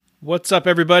What's up,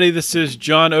 everybody? This is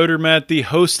John Odermatt, the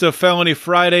host of Felony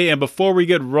Friday. And before we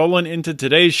get rolling into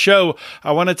today's show,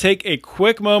 I want to take a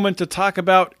quick moment to talk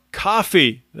about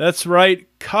coffee. That's right,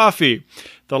 coffee.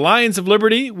 The Lions of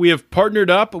Liberty, we have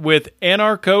partnered up with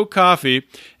Anarcho Coffee,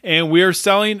 and we are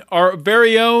selling our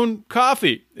very own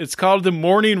coffee. It's called the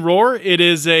Morning Roar. It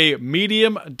is a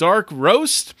medium dark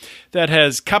roast that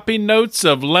has cupping notes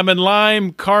of lemon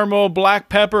lime, caramel, black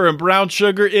pepper, and brown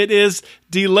sugar. It is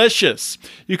delicious.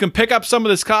 You can pick up some of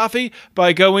this coffee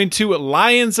by going to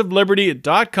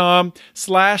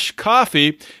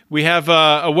lionsofliberty.com/coffee. We have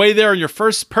a way there on your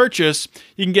first purchase.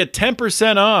 You can get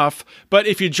 10% off, but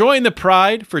if you join the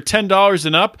Pride for $10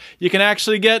 and up, you can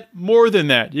actually get more than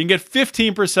that. You can get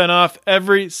 15% off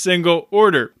every single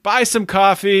order. Buy some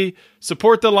coffee,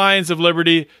 support the Lions of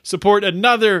Liberty, support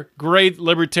another great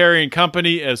libertarian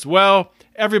company as well.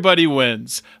 Everybody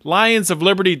wins.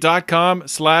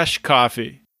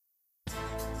 lionsofliberty.com/coffee.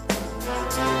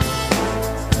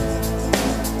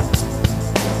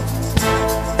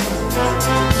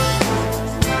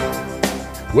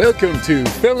 Welcome to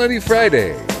Felony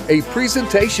Friday, a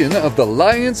presentation of the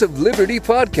Lions of Liberty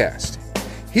podcast.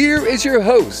 Here is your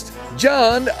host,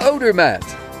 John Odermatt.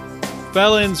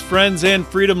 Felons, friends, and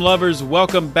freedom lovers,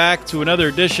 welcome back to another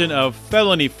edition of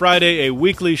Felony Friday, a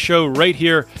weekly show right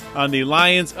here on the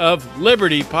Lions of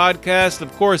Liberty podcast.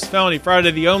 Of course, Felony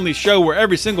Friday, the only show where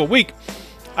every single week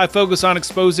I focus on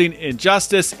exposing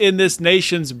injustice in this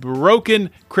nation's broken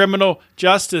criminal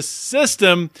justice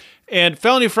system. And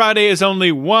Felony Friday is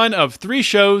only one of three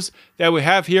shows that we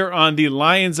have here on the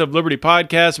Lions of Liberty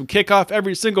podcast. We kick off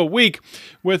every single week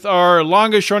with our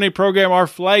longest running program, our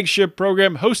flagship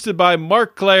program, hosted by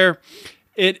Mark Claire.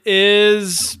 It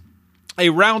is a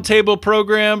roundtable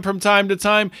program from time to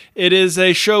time. It is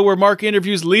a show where Mark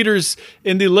interviews leaders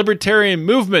in the libertarian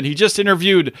movement. He just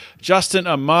interviewed Justin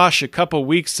Amash a couple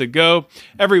weeks ago.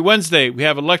 Every Wednesday, we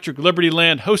have Electric Liberty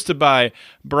Land, hosted by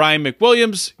Brian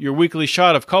McWilliams, your weekly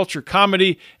shot of culture,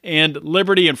 comedy, and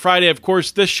liberty. And Friday, of course,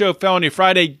 this show, Felony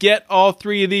Friday. Get all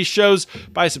three of these shows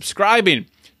by subscribing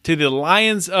to the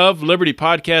Lions of Liberty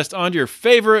podcast on your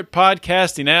favorite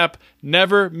podcasting app.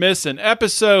 Never miss an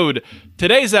episode.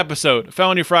 Today's episode,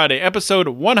 Felony Friday, episode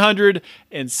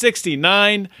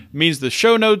 169, means the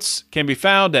show notes can be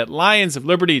found at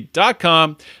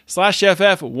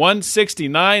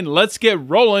lionsofliberty.com/FF169. Let's get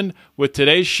rolling with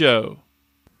today's show.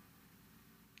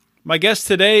 My guest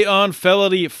today on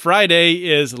Felony Friday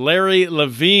is Larry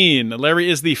Levine. Larry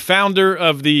is the founder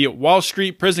of the Wall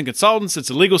Street Prison Consultants.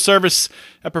 It's a legal service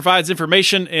that provides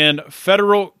information and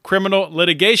federal criminal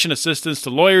litigation assistance to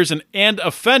lawyers and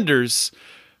offenders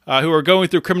who are going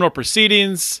through criminal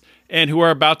proceedings and who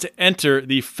are about to enter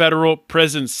the federal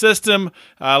prison system.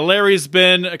 Larry's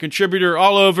been a contributor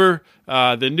all over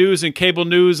the news and cable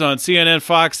news on CNN,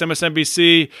 Fox,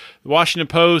 MSNBC, the Washington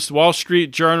Post, Wall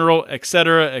Street Journal,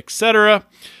 etc., etc.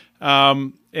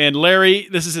 And Larry,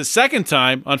 this is his second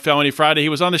time on Felony Friday. He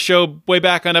was on the show way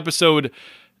back on episode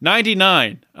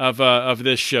 99 of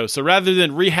this show. So rather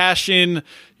than rehashing,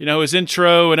 his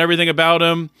intro and everything about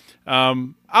him,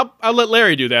 I'll let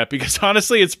Larry do that because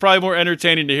honestly, it's probably more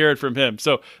entertaining to hear it from him.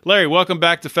 So Larry, welcome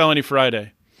back to Felony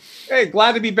Friday. Hey,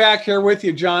 glad to be back here with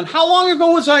you, John. How long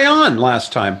ago was I on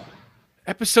last time?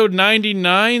 Episode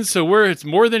 99, so it's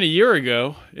more than a year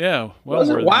ago. Yeah. Well, was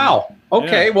it? Wow.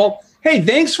 Okay, yeah. Well, hey,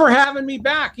 thanks for having me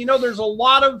back. There's a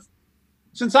lot of,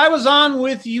 since I was on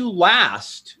with you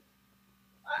last,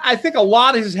 I think a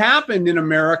lot has happened in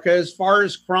America as far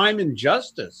as crime and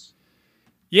justice.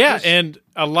 Yeah, and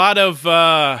a lot of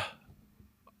high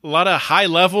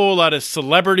level, a lot of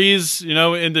celebrities,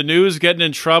 in the news getting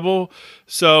in trouble.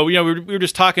 So, we were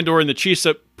just talking during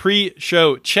the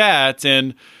pre-show chat,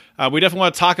 and we definitely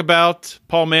want to talk about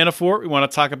Paul Manafort. We want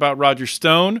to talk about Roger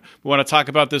Stone. We want to talk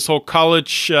about this whole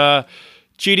college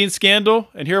cheating scandal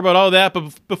and hear about all that.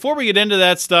 But before we get into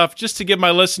that stuff, just to give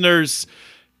my listeners,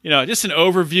 just an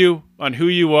overview on who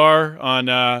you are, on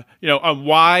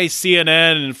why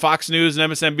CNN and Fox News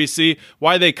and MSNBC,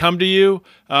 why they come to you.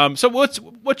 So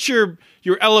what's your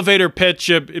elevator pitch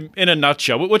in a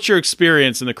nutshell? What's your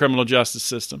experience in the criminal justice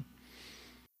system?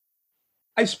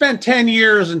 I spent 10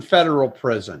 years in federal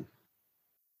prison.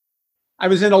 I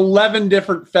was in 11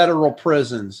 different federal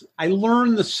prisons. I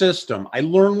learned the system. I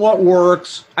learned what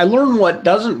works. I learned what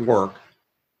doesn't work.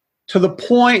 To the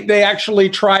point they actually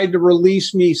tried to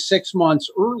release me 6 months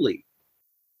early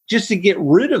just to get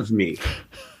rid of me.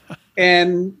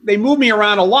 And they moved me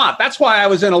around a lot. That's why I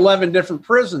was in 11 different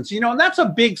prisons. And that's a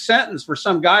big sentence for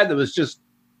some guy that was just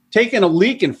taking a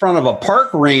leak in front of a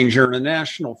park ranger in a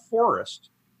national forest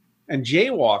and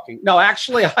jaywalking. No,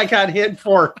 actually, I got hit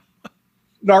for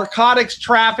narcotics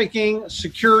trafficking,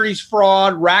 securities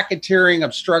fraud, racketeering,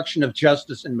 obstruction of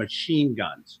justice, and machine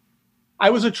guns. I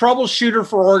was a troubleshooter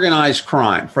for organized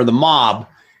crime, for the mob.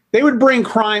 They would bring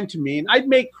crime to me, and I'd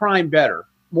make crime better,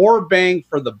 more bang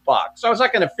for the buck. So I was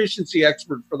like an efficiency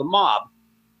expert for the mob.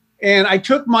 And I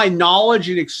took my knowledge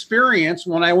and experience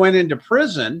when I went into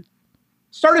prison,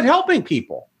 started helping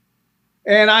people.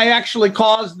 And I actually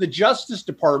caused the Justice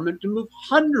Department to move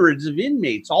hundreds of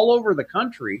inmates all over the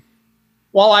country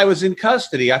while I was in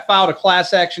custody. I filed a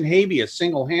class action habeas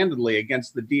single-handedly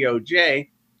against the DOJ.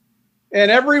 And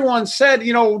everyone said,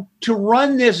 to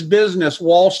run this business,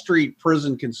 Wall Street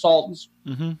Prison Consultants,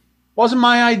 wasn't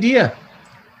my idea.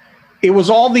 It was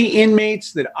all the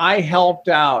inmates that I helped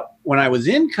out when I was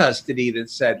in custody that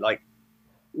said, like,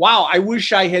 wow, I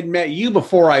wish I had met you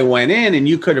before I went in and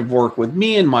you could have worked with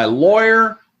me and my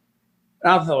lawyer.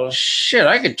 And I thought, well, shit,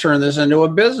 I could turn this into a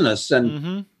business.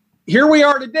 And here we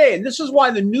are today. And this is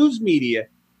why the news media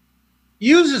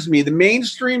uses me, the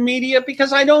mainstream media,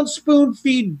 because I don't spoon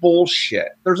feed bullshit.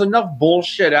 There's enough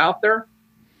bullshit out there,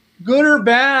 good or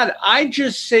bad. I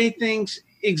just say things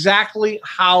exactly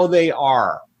how they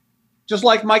are. Just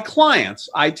like my clients,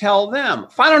 I tell them,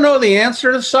 if I don't know the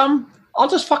answer to some, I'll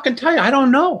just fucking tell you, I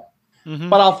don't know.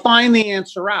 But I'll find the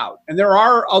answer out. And there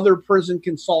are other prison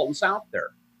consultants out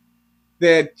there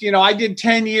that, I did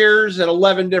 10 years at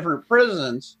 11 different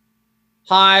prisons.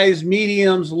 Highs,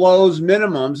 mediums, lows,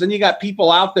 minimums. And you got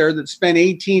people out there that spend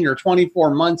 18 or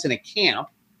 24 months in a camp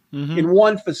in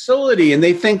one facility and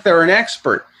they think they're an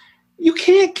expert. You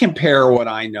can't compare what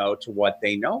I know to what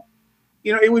they know.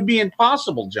 It would be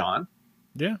impossible, John.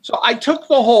 Yeah. So I took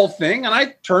the whole thing and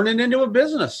I turned it into a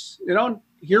business.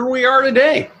 Here we are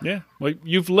today. Yeah. Well,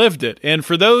 you've lived it. And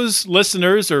for those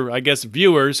listeners or I guess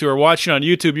viewers who are watching on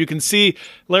YouTube, you can see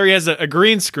Larry has a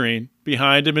green screen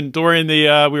behind him. And during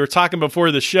the, we were talking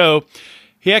before the show,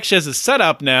 he actually has a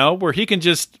setup now where he can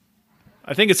just,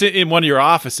 I think it's in one of your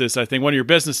offices, one of your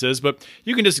businesses, but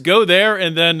you can just go there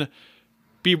and then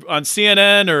be on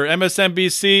CNN or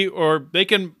MSNBC, or they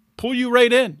can pull you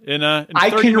right in I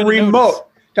can remote.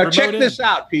 Notice. Now, check this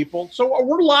out, people. So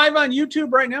we're live on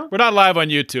YouTube right now? We're not live on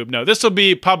YouTube. No, this will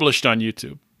be published on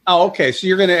YouTube. Oh, okay. So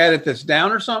you're going to edit this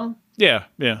down or something? Yeah,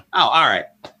 yeah. Oh, all right.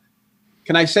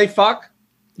 Can I say fuck?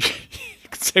 You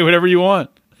can say whatever you want.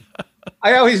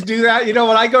 I always do that. When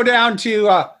I go down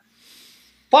to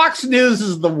Fox News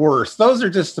is the worst. Those are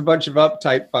just a bunch of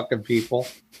uptight fucking people.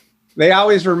 They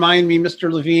always remind me, Mr.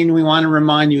 Levine, we want to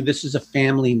remind you this is a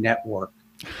family network.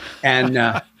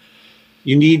 And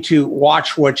you need to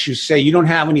watch what you say. You don't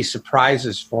have any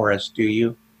surprises for us, do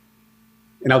you?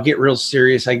 And I'll get real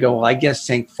serious. I go, well, I guess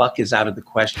saying fuck is out of the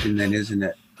question then, isn't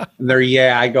it? And they're,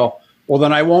 yeah. I go, well,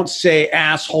 then I won't say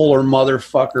asshole or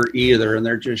motherfucker either. And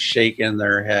they're just shaking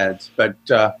their heads. But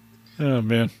oh,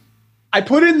 man. I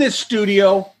put in this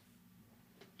studio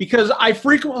because I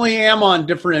frequently am on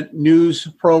different news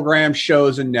programs,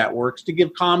 shows, and networks to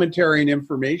give commentary and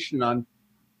information on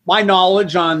my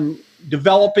knowledge on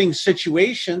developing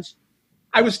situations.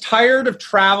 I was tired of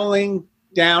traveling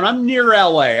down. I'm near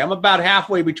LA. I'm about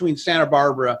halfway between Santa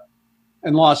Barbara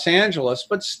and Los Angeles,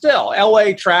 but still,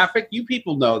 LA traffic, you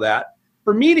people know that.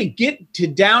 For me to get to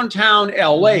downtown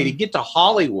LA, to get to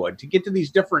Hollywood, to get to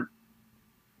these different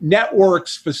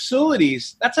networks,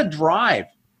 facilities, that's a drive.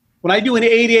 When I do an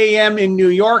 8 a.m. in New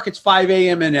York, it's 5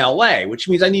 a.m. in LA, which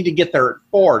means I need to get there at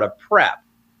 4 to prep,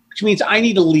 which means I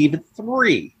need to leave at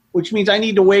 3, which means I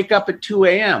need to wake up at 2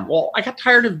 a.m. Well, I got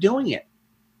tired of doing it.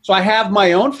 So I have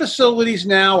my own facilities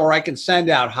now where I can send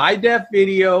out high-def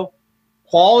video,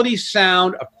 quality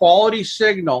sound, a quality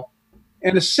signal,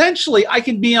 and essentially I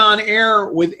can be on air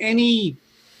with any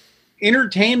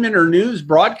entertainment or news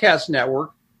broadcast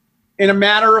network in a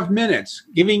matter of minutes,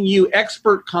 giving you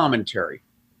expert commentary.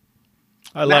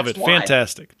 I love it. Why.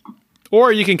 Fantastic.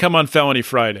 Or you can come on Felony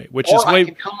Friday, which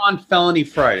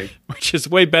is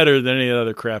way better than any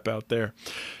other crap out there.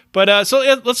 But so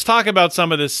let's talk about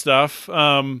some of this stuff.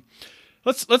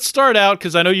 Let's start out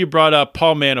because I know you brought up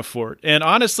Paul Manafort, and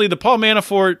honestly, the Paul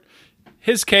Manafort,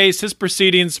 his case, his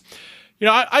proceedings.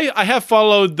 I have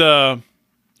followed the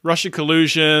Russia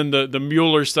collusion, the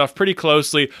Mueller stuff pretty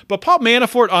closely, but Paul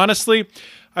Manafort, honestly,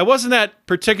 I wasn't that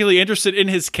particularly interested in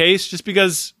his case just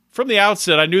because. From the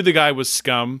outset, I knew the guy was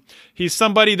scum. He's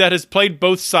somebody that has played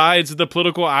both sides of the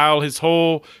political aisle his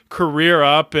whole career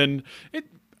up, and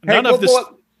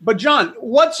But John,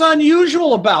 what's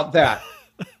unusual about that?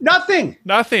 Nothing.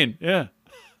 Nothing. Yeah.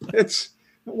 It's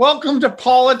welcome to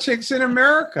politics in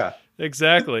America.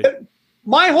 Exactly.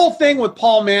 My whole thing with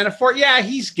Paul Manafort, yeah,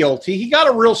 he's guilty. He got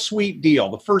a real sweet deal.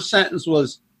 The first sentence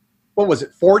was,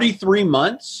 43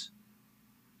 months?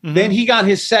 Then he got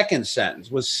his second sentence,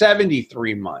 was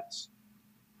 73 months.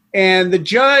 And the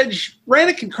judge ran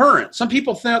it concurrent. Some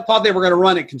people thought they were going to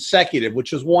run it consecutive,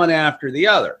 which was one after the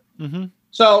other.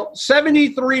 So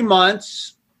 73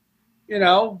 months,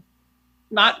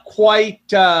 not quite,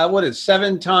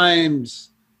 7 times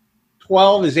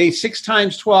 12 is 8, 6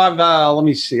 times 12, let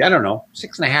me see, I don't know,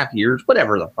 6.5 years,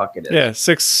 whatever the fuck it is. Yeah,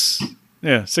 6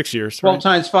 years. 12 right?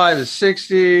 times 5 is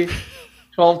 60,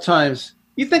 12 times,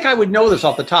 you think I would know this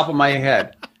off the top of my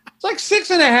head. It's like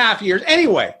 6.5 years.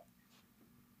 Anyway,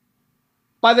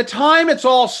 by the time it's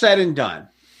all said and done,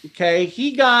 okay,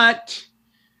 he has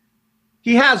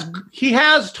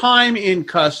time in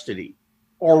custody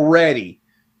already.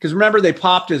 Because remember, they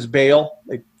popped his bail.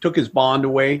 They took his bond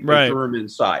away. They threw him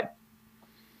inside.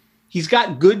 He's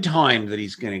got good time that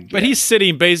he's going to get. But he's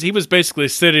sitting, he was basically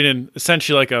sitting in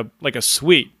essentially like a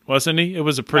suite, wasn't he? It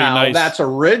was a pretty nice. That's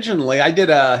originally. I did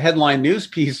a headline news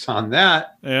piece on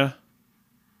that. Yeah.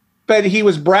 But he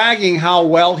was bragging how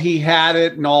well he had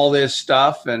it and all this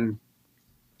stuff. And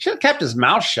should have kept his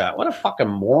mouth shut. What a fucking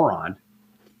moron.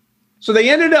 So they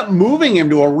ended up moving him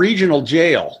to a regional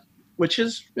jail, which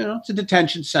is, it's a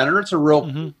detention center. It's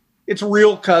it's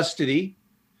real custody,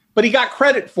 but he got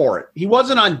credit for it. He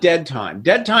wasn't on dead time.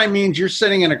 Dead time means you're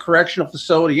sitting in a correctional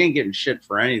facility. You ain't getting shit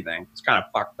for anything. It's kind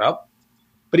of fucked up,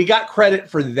 but he got credit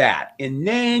for that. And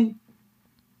then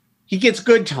he gets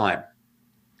good time.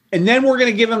 And then we're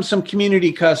going to give him some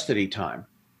community custody time.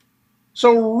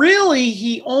 So really,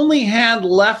 he only had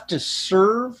left to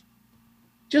serve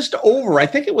just over, I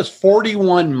think it was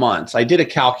 41 months. I did a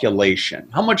calculation.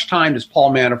 How much time does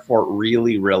Paul Manafort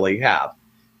really have?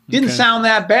 Didn't sound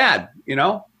that bad,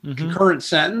 concurrent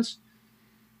sentence.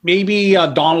 Maybe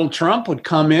Donald Trump would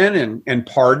come in and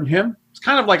pardon him. It's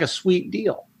kind of like a sweet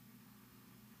deal.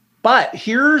 But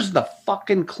here's the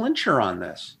fucking clincher on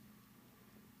this.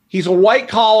 He's a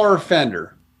white-collar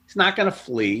offender. He's not going to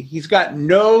flee. He's got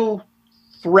no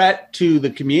threat to the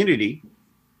community.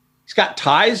 He's got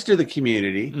ties to the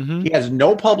community. He has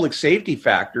no public safety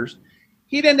factors.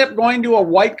 He'd end up going to a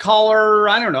white-collar,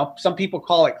 I don't know, some people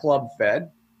call it club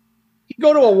fed. He'd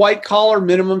go to a white-collar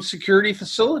minimum security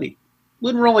facility.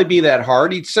 Wouldn't really be that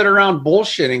hard. He'd sit around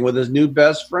bullshitting with his new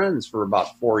best friends for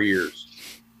about 4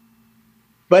 years.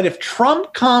 But if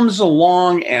Trump comes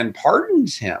along and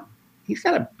pardons him, he's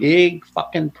got a big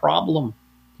fucking problem.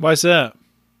 Why's that?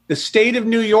 The state of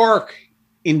New York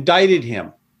indicted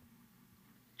him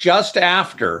just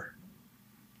after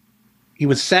he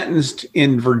was sentenced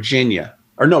in Virginia.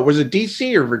 Or no, was it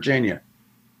D.C. or Virginia?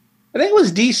 I think it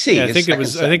was D.C. Yeah, I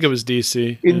think it was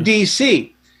D.C. In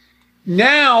D.C.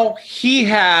 Now he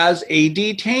has a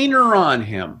detainer on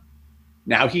him.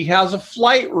 Now he has a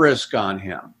flight risk on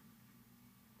him.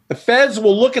 The feds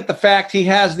will look at the fact he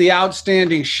has the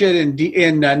outstanding shit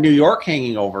in New York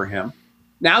hanging over him.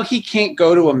 Now he can't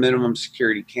go to a minimum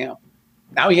security camp.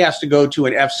 Now he has to go to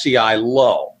an FCI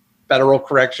low, Federal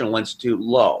Correctional Institute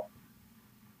low.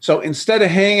 So instead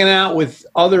of hanging out with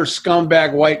other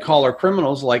scumbag white-collar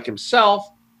criminals like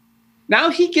himself, now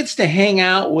he gets to hang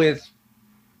out with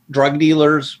drug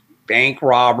dealers, bank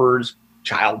robbers,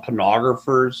 child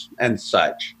pornographers, and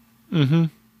such.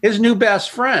 His new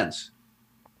best friends.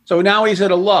 So now he's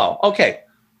at a low. Okay,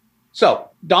 so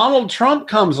Donald Trump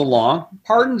comes along,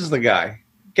 pardons the guy.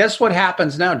 Guess what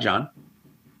happens now, John?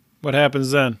 What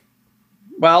happens then?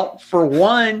 Well, for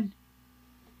one,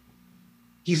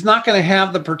 he's not going to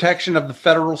have the protection of the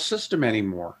federal system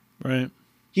anymore. Right.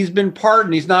 He's been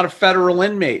pardoned. He's not a federal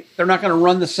inmate. They're not going to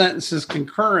run the sentences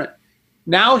concurrent.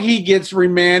 Now he gets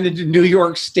remanded to New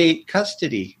York State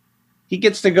custody. He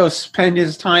gets to go spend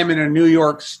his time in a New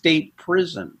York State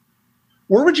prison.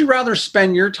 Where would you rather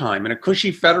spend your time? In a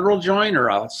cushy federal joint or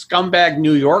a scumbag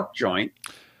New York joint?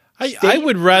 I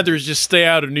would rather just stay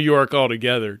out of New York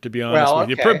altogether, to be honest with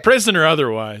you. Prison or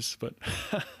otherwise. But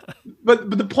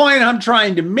but the point I'm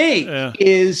trying to make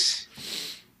is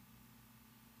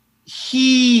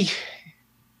he's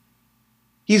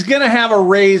going to have a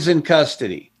raise in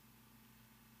custody.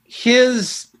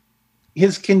 His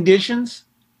conditions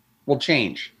will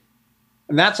change.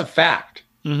 And that's a fact.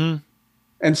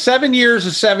 And 7 years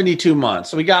is 72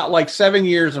 months. So we got like 7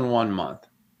 years and 1 month.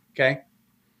 Okay.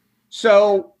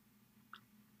 So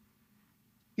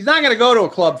he's not going to go to a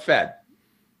club fed.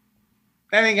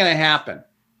 That ain't going to happen.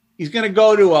 He's going to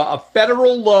go to a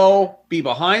federal low, be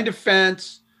behind a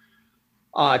fence,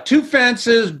 2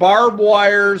 fences, barbed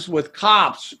wires with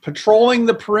cops patrolling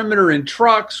the perimeter in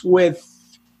trucks with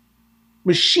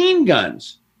machine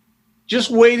guns,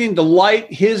 just waiting to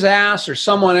light his ass or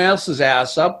someone else's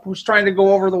ass up who's trying to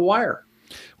go over the wire.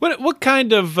 What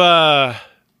kind of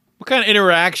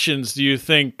interactions do you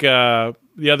think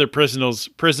the other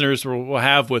prisoners will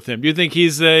have with him? Do you think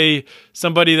he's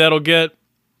somebody that'll get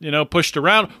pushed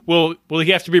around? Will he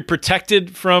have to be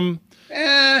protected from?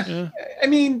 I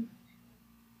mean,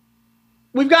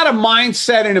 we've got a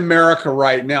mindset in America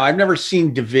right now. I've never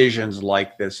seen divisions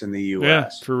like this in the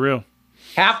U.S. Yeah, for real.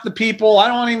 Half the people, I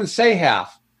don't want to even say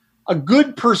half, a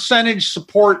good percentage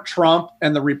support Trump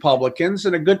and the Republicans,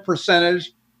 and a good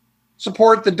percentage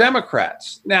support the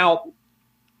Democrats. Now,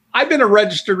 I've been a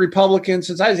registered Republican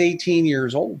since I was 18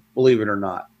 years old, believe it or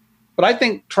not. But I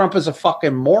think Trump is a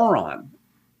fucking moron.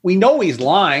 We know he's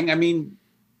lying. I mean,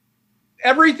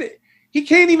 everything. He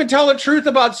can't even tell the truth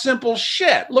about simple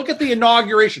shit. Look at the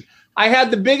inauguration. I had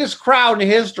the biggest crowd in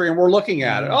history, and we're looking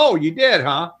at it. Oh, you did,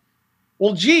 huh?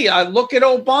 Well, gee, I look at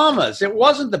Obama's. It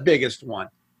wasn't the biggest one.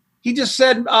 He just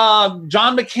said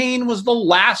John McCain was the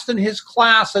last in his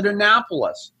class at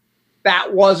Annapolis.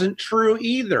 That wasn't true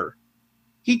either.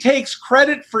 He takes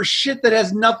credit for shit that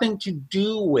has nothing to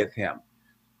do with him.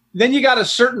 Then you got a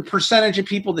certain percentage of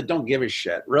people that don't give a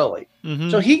shit, really.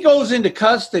 So he goes into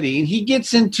custody and he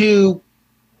gets into,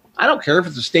 I don't care if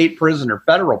it's a state prison or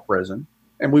federal prison,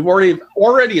 and we've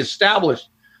already established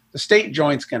the state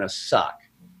joint's going to suck.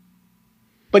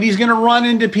 But he's going to run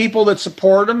into people that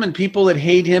support him and people that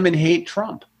hate him and hate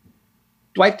Trump.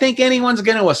 Do I think anyone's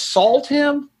going to assault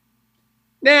him?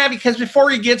 Nah, because before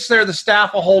he gets there, the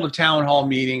staff will hold a town hall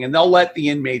meeting and they'll let the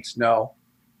inmates know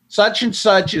such and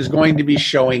such is going to be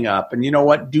showing up. And you know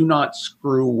what? Do not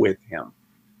screw with him.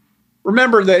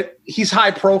 Remember that he's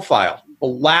high profile. The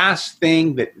last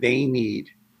thing that they need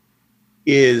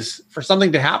is for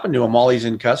something to happen to him while he's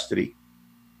in custody,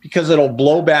 because it'll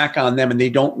blow back on them and they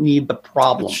don't need the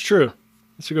problem. That's true.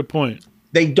 That's a good point.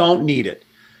 They don't need it.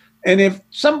 And if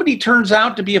somebody turns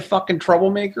out to be a fucking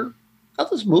troublemaker, I'll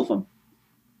just move them.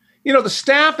 You know, the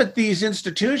staff at these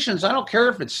institutions, I don't care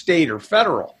if it's state or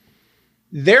federal,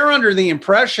 they're under the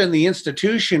impression the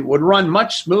institution would run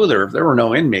much smoother if there were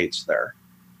no inmates there.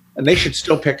 And they should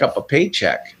still pick up a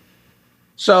paycheck.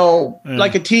 So,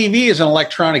 like a TV is an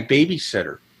electronic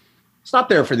babysitter. It's not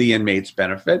there for the inmates'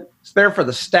 benefit. It's there for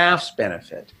the staff's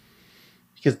benefit.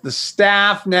 Because the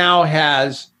staff now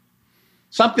has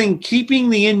something keeping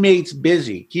the inmates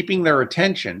busy, keeping their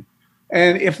attention.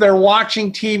 And if they're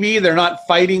watching TV, they're not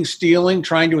fighting, stealing,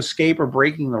 trying to escape, or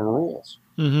breaking the rules.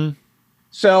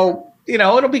 So, you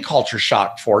know, it'll be culture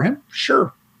shock for him.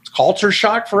 Sure. It's culture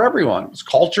shock for everyone. It's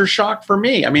culture shock for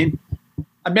me. I mean,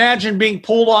 imagine being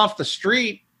pulled off the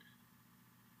street,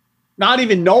 not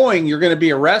even knowing you're going to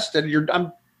be arrested.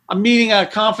 I'm meeting a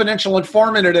confidential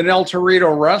informant at an El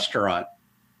Torito restaurant,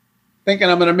 thinking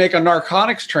I'm going to make a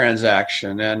narcotics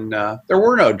transaction, and there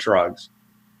were no drugs.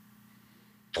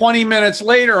 20 minutes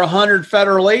later, 100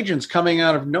 federal agents coming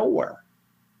out of nowhere.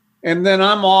 And then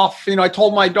I'm off. You know, I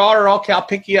told my daughter, okay, I'll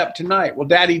pick you up tonight. Well,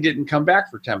 Daddy didn't come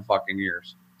back for 10 fucking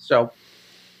years. So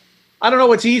I don't know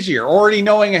what's easier, already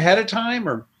knowing ahead of time,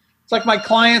 or it's like my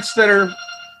clients that are,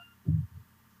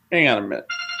 hang on a minute.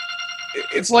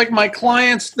 It's like my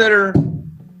clients that are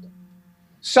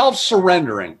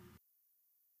self-surrendering.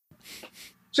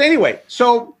 So anyway,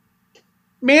 so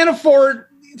Manafort,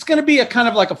 it's going to be a kind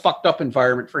of like a fucked up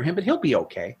environment for him, but he'll be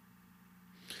okay.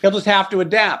 He'll just have to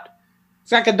adapt.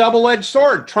 It's like a double-edged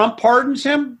sword. Trump pardons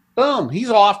him, boom, he's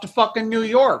off to fucking New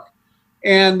York.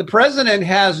 And the president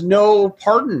has no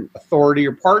pardon authority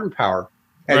or pardon power,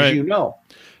 as you know.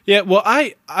 Yeah, well,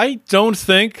 I don't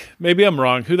think, maybe I'm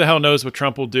wrong, who the hell knows what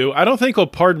Trump will do. I don't think he'll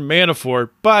pardon Manafort,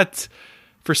 but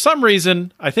for some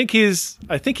reason, I think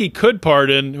he could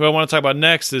pardon, who I want to talk about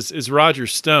next is Roger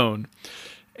Stone.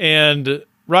 And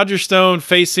Roger Stone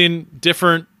facing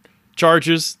different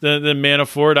charges than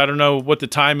Manafort. I don't know what the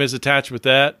time is attached with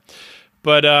that.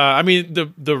 But, I mean,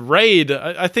 the raid,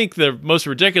 I think the most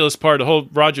ridiculous part of the whole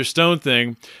Roger Stone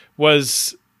thing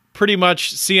was pretty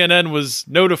much CNN was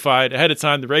notified ahead of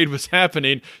time the raid was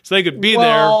happening so they could be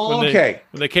there when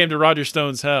they came to Roger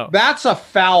Stone's house. That's a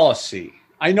fallacy.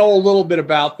 I know a little bit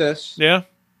about this. Yeah?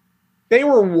 They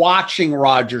were watching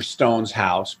Roger Stone's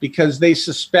house because they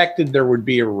suspected there would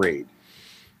be a raid.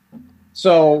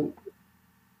 So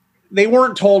they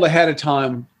weren't told ahead of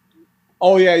time,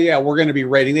 oh, yeah, we're going to be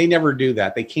raiding. They never do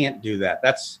that. They can't do that.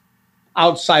 That's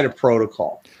outside of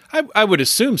protocol. I would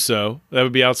assume so. That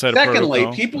would be outside of protocol.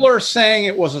 Secondly, people are saying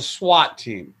it was a SWAT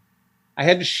team. I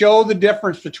had to show the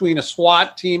difference between a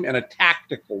SWAT team and a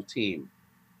tactical team.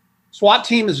 SWAT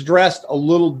team is dressed a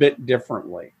little bit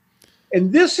differently.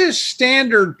 And this is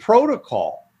standard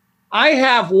protocol. I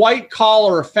have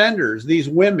white-collar offenders, these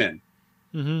women,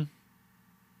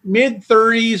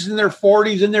 mid-30s, in their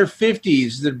 40s, in their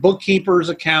 50s, they're bookkeepers,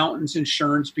 accountants,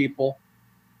 insurance people,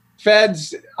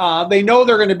 Feds, they know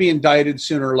they're going to be indicted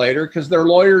sooner or later because their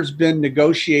lawyer's been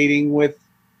negotiating with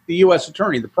the U.S.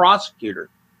 attorney, the prosecutor.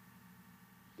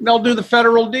 They'll do the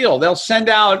federal deal. They'll send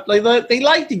out, they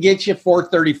like to get you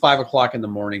 4:30, 5 o'clock in the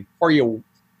morning.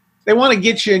 They want to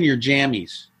get you in your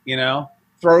jammies,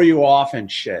 throw you off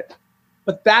and shit.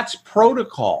 But that's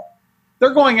protocol.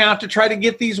 They're going out to try to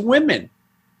get these women.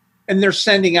 And they're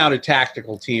sending out a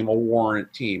tactical team, a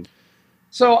warrant team.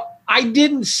 So I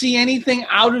didn't see anything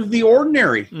out of the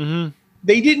ordinary. Mm-hmm.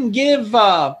 They didn't give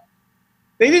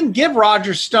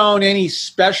Roger Stone any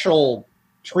special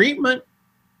treatment.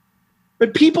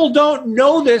 But people don't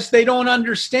know this. They don't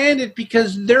understand it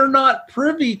because they're not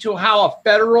privy to how a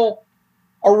federal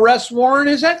arrest warrant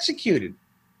is executed.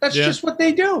 That's just what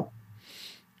they do.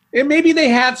 And maybe they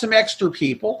had some extra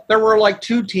people. There were like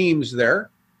 2 teams there.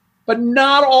 But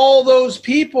not all those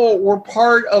people were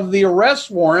part of the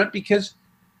arrest warrant because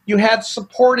you had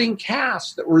supporting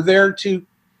casts that were there to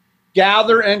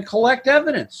gather and collect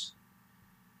evidence.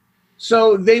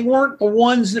 So they weren't the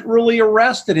ones that really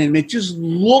arrested him. It just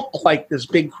looked like this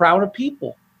big crowd of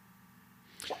people.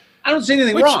 I don't see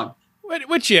anything wrong.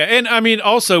 Yeah. And I mean,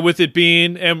 also with it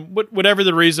being, and whatever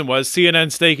the reason was,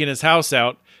 CNN staking his house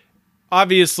out,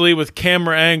 obviously with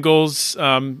camera angles,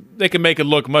 they can make it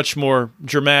look much more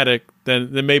dramatic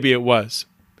than maybe it was.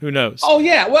 Who knows? Oh,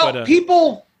 yeah. Well,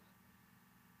 people,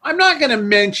 I'm not going to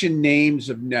mention names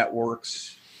of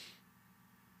networks,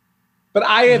 but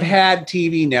I have had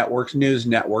TV networks, news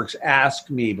networks ask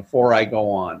me before I go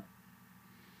on,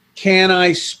 can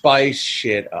I spice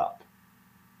shit up?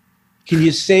 Can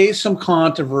you say some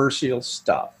controversial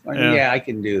stuff? Yeah, I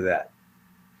can do that.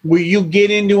 Will you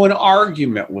get into an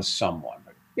argument with someone?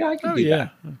 Yeah, I can do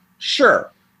that.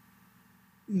 Sure.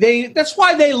 That's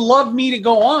why they love me to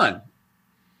go on.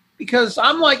 Because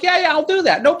I'm like, yeah, I'll do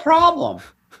that. No problem.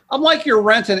 I'm like your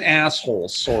renting asshole,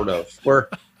 sort of, where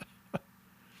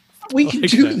we can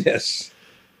do this.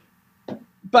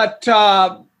 But,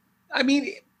 I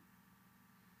mean,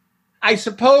 I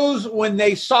suppose when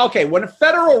they saw, when a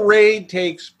federal raid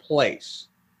takes place,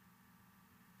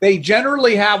 they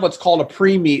generally have what's called a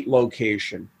pre-meet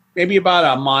location, maybe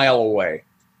about a mile away.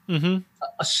 Mm-hmm.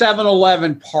 A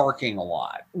 7-Eleven parking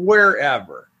lot,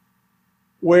 wherever,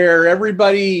 where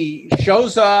everybody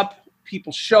shows up,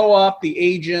 people show up, the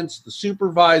agents, the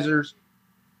supervisors,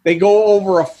 they go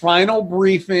over a final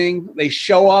briefing, they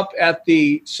show up at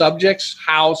the subject's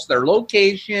house, their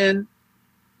location,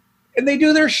 and they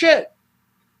do their shit.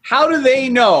 How do they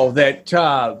know that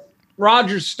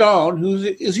Roger Stone,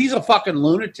 he's a fucking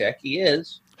lunatic, he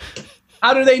is.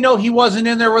 How do they know he wasn't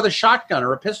in there with a shotgun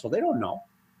or a pistol? They don't know.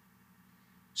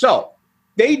 So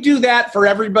they do that for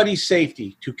everybody's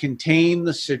safety, to contain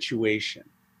the situation.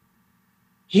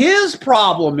 His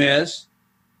problem is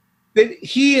that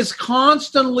he is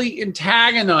constantly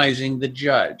antagonizing the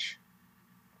judge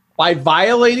by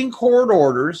violating court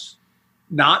orders,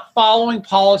 not following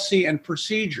policy and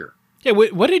procedure. Yeah,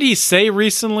 what did he say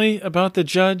recently about the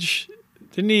judge?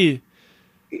 Didn't he?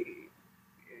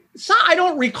 I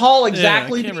don't recall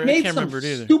exactly. He made some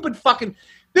stupid fucking.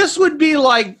 This would be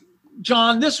like,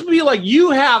 John. This would be like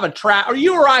you have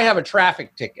you or I have a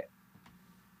traffic ticket,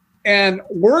 and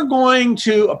we're going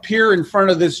to appear in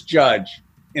front of this judge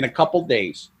in a couple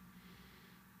days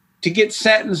to get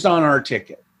sentenced on our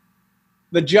ticket.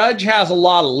 The judge has a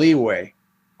lot of leeway.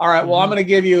 All right. Well, I'm going to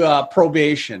give you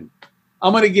probation.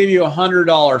 I'm going to give you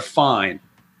 $100 fine.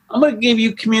 I'm going to give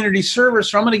you community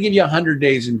service, or I'm going to give you 100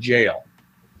 days in jail.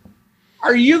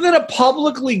 Are you going to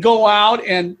publicly go out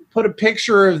and put a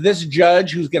picture of this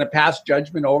judge who's going to pass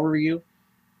judgment over you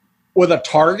with a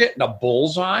target and a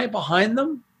bullseye behind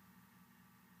them?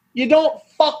 You don't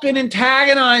fucking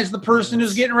antagonize the person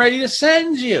who's getting ready to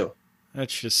sentence you.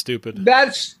 That's just stupid.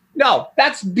 That's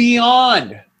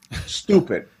beyond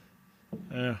stupid.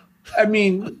 Yeah. I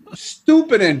mean,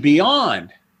 stupid and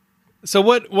beyond. So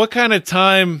what kind of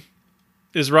time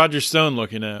is Roger Stone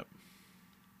looking at?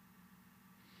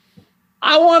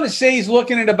 I want to say he's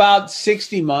looking at about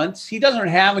 60 months. He doesn't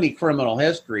have any criminal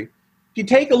history. If you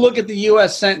take a look at the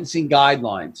U.S. sentencing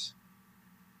guidelines,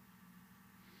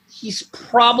 he's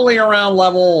probably around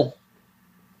level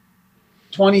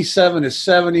 27 to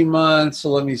 70 months. So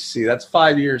let me see. That's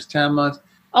 5 years, 10 months.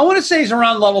 I want to say he's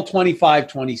around level 25,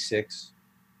 26.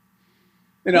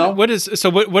 You know, what does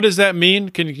that mean?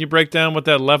 Can you break down what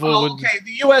that level would? Okay,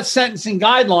 the U.S. sentencing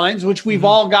guidelines, which we've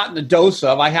all gotten a dose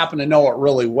of. I happen to know it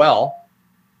really well.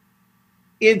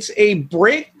 It's a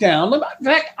breakdown. In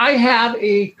fact, I have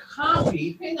a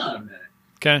copy. Hang on a minute.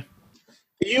 Okay.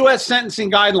 The U.S. sentencing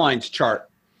guidelines chart.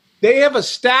 They have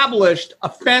established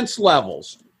offense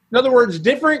levels In other words,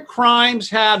 different crimes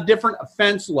have different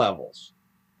offense levels.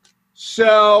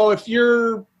 So if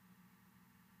you're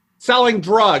selling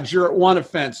drugs, you're at one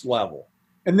offense level.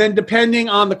 And then depending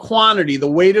on the quantity,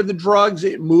 the weight of the drugs,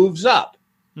 it moves up.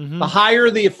 Mm-hmm. The higher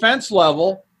the offense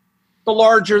level, the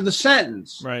larger the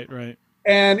sentence. Right.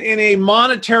 And in a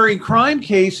monetary crime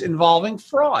case involving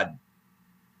fraud,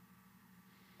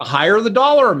 the higher the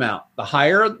dollar amount, the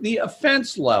higher the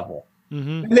offense level.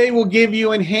 Mm-hmm. They will give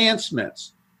you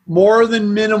enhancements, more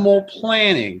than minimal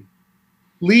planning,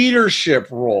 leadership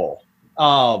role.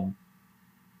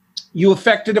 You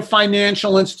affected a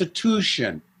financial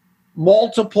institution,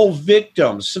 multiple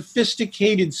victims,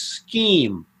 sophisticated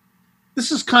scheme.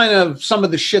 This is kind of some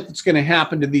of the shit that's going to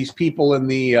happen to these people in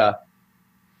the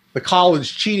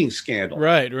college cheating scandal.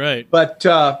 Right. But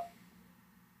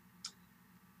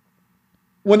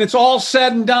when it's all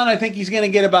said and done, I think he's going to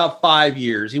get about 5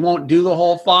 years. He won't do the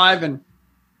whole 5, and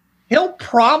he'll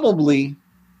probably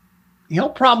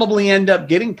end up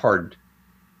getting pardoned.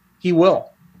 He will.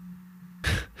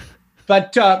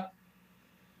 But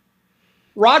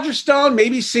Roger Stone,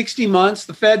 maybe 60 months.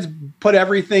 The feds put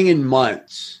everything in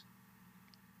months.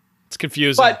 It's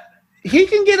confusing. But he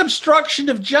can get obstruction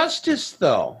of justice,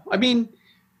 though. I mean,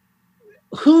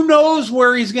 who knows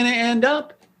where he's going to end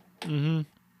up? Mm-hmm.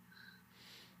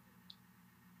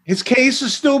 His case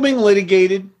is still being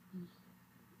litigated.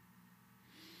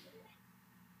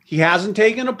 He hasn't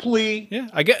taken a plea. Yeah,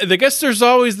 I guess there's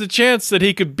always the chance that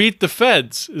he could beat the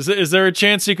feds. Is there a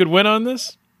chance he could win on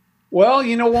this? Well,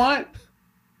 you know what?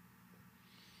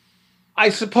 I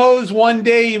suppose one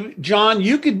day, John,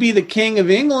 you could be the king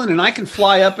of England and I can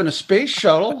fly up in a space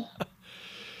shuttle.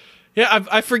 Yeah,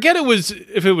 I forget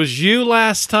if it was you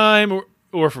last time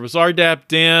or if it was RDAP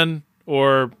Dan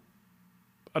or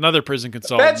another prison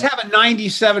consultant. The feds have a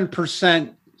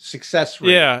 97% success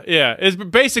rate. Yeah. It's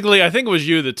basically, I think it was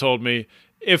you that told me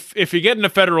if you get in a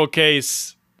federal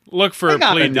case, look for a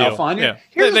plea deal. On you.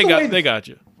 Yeah, they got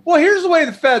you. Well, here's the way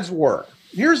the feds work.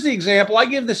 Here's the example. I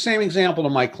give the same example to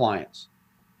my clients.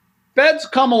 Feds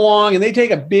come along and they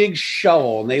take a big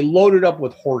shovel and they load it up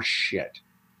with horse shit.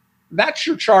 That's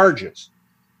your charges.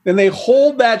 Then they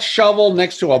hold that shovel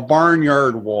next to a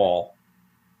barnyard wall.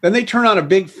 Then they turn on a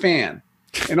big fan.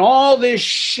 And all this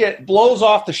shit blows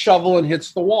off the shovel and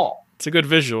hits the wall. It's a good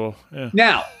visual. Yeah.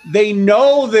 Now, they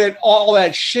know that all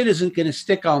that shit isn't going to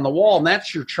stick on the wall, and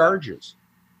that's your charges.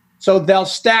 So they'll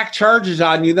stack charges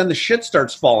on you, then the shit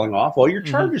starts falling off. Well, your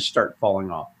charges start falling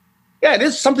off. Yeah, it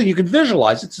is something you can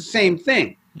visualize. It's the same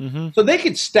thing. Mm-hmm. So they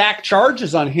could stack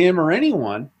charges on him or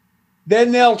anyone.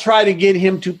 Then they'll try to get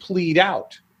him to plead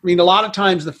out. I mean, a lot of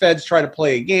times the feds try to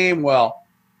play a game. Well,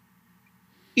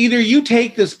 either you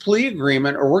take this plea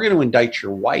agreement or we're going to indict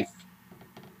your wife.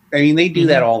 I mean, they do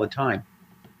that all the time.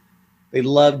 They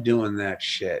love doing that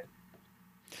shit.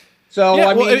 So, yeah,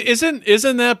 I mean,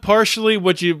 isn't that partially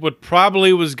what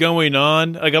probably was going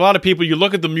on? Like a lot of people, you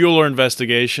look at the Mueller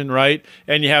investigation, right?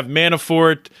 And you have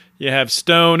Manafort, you have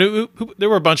Stone. Who there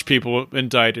were a bunch of people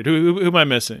indicted. Who am I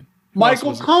missing?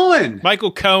 Michael Cohen.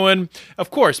 Michael Cohen. Of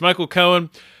course, Michael Cohen.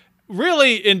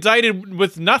 Really indicted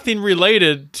with nothing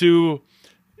related to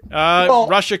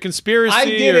Russia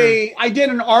conspiracy. I did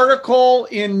an article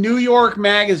in New York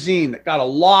Magazine that got a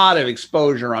lot of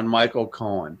exposure on Michael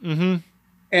Cohen. Mm-hmm.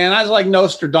 And I was like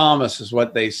Nostradamus is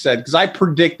what they said, because I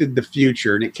predicted the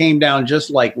future, and it came down just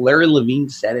like Larry Levine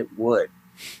said it would.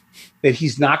 That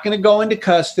he's not going to go into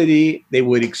custody. They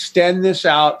would extend this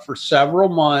out for several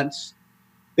months.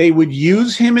 They would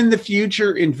use him in the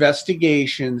future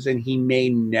investigations, and he may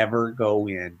never go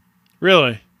in.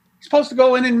 Really? He's supposed to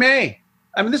go in May.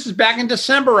 I mean, this is back in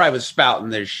December I was spouting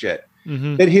this shit.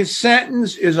 Mm-hmm. That his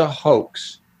sentence is a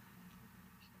hoax.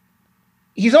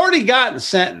 He's already gotten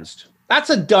sentenced. That's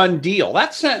a done deal.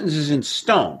 That sentence is in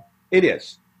stone. It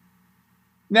is.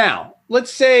 Now,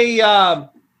 let's say RDAP.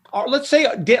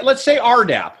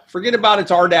 Forget about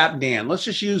its RDAP Dan. Let's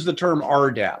just use the term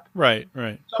RDAP. Right.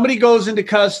 Somebody goes into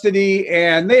custody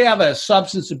and they have a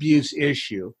substance abuse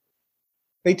issue.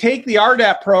 They take the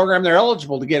RDAP program, they're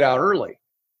eligible to get out early.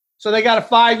 So they got a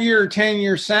 5-year or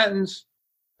 10-year sentence.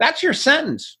 That's your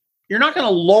sentence. You're not going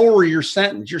to lower your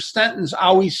sentence. Your sentence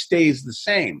always stays the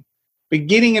same. But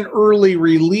getting an early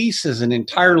release is an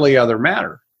entirely other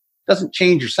matter. It doesn't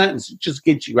change your sentence. It just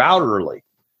gets you out early.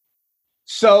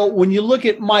 So when you look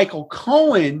at Michael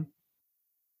Cohen,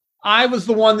 I was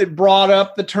the one that brought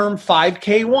up the term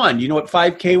 5K1. You know what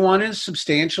 5K1 is?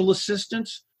 Substantial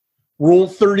assistance. Rule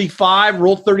 35.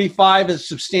 Rule 35 is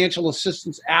substantial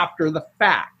assistance after the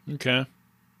fact. Okay.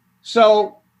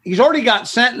 So he's already got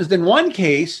sentenced in one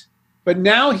case. But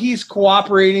now he's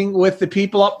cooperating with the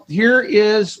people up. Here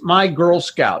is my Girl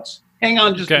Scouts. Hang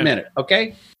on just a minute,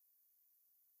 okay?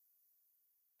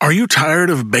 Are you tired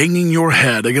of banging your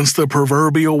head against the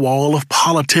proverbial wall of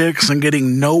politics and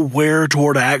getting nowhere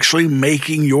toward actually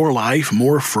making your life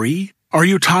more free? Are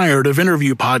you tired of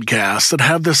interview podcasts that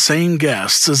have the same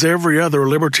guests as every other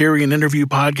libertarian interview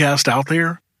podcast out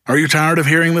there? Are you tired of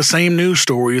hearing the same news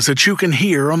stories that you can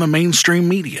hear on the mainstream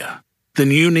media? Then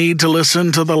you need to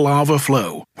listen to The Lava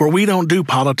Flow, where we don't do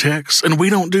politics and we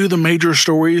don't do the major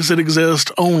stories that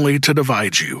exist only to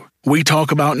divide you. We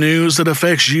talk about news that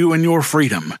affects you and your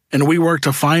freedom, and we work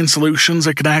to find solutions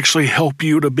that can actually help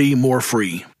you to be more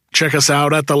free. Check us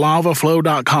out at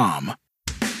thelavaflow.com.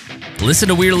 Listen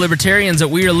to Weird Libertarians at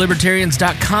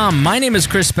weirdlibertarians.com. My name is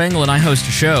Chris Spangle, and I host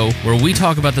a show where we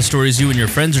talk about the stories you and your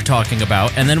friends are talking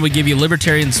about, and then we give you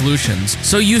libertarian solutions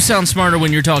so you sound smarter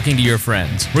when you're talking to your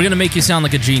friends. We're going to make you sound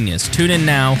like a genius. Tune in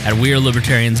now at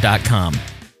weirdlibertarians.com.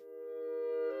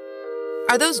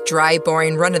 Are those dry,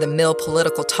 boring, run-of-the-mill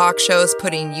political talk shows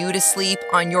putting you to sleep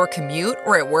on your commute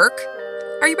or at work?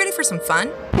 Are you ready for some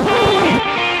fun?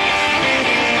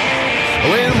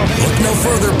 Look no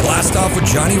further. Blast Off with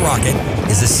Johnny Rocket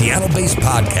is a Seattle-based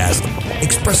podcast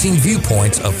expressing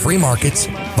viewpoints of free markets,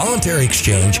 voluntary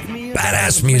exchange,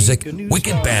 badass music,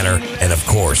 wicked banner, and of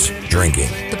course, drinking.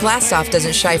 The Blast Off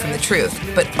doesn't shy from the truth,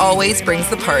 but always brings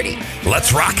the party.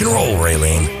 Let's rock and roll,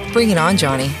 Raylene. Bring it on,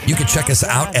 Johnny. You can check us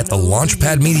out at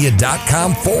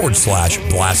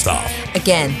thelaunchpadmedia.com/blastoff.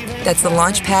 Again, that's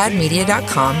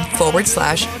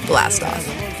thelaunchpadmedia.com/blastoff.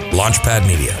 Launchpad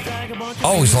Media.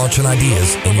 Always launching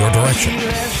ideas in your direction.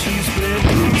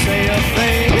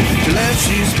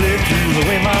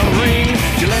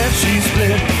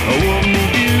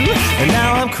 And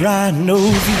now I'm crying over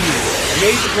you. I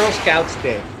made the Girl Scouts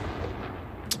Day.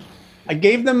 I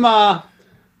gave them,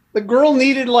 the girl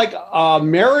needed like a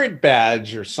merit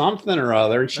badge or something or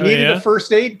other. She needed a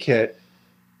first aid kit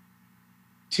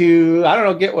to, I don't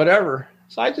know, get whatever.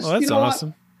 So I just, that's awesome.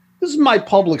 What? This is my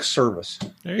public service.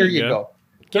 Here you go.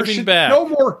 There should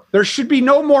be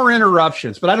no more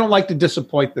interruptions, but I don't like to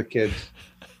disappoint the kids.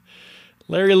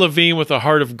 Larry Levine with a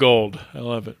heart of gold. I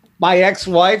love it. My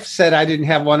ex-wife said I didn't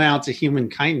have 1 ounce of human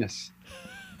kindness.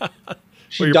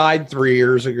 She died 3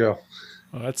 years ago.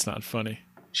 Oh, that's not funny.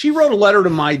 She wrote a letter to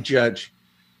my judge.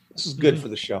 This is good for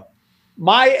the show.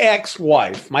 My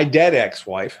ex-wife, my dead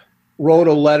ex-wife, wrote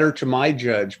a letter to my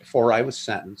judge before I was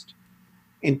sentenced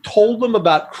and told them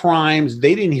about crimes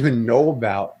they didn't even know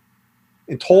about,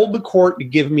 and told the court to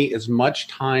give me as much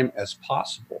time as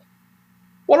possible.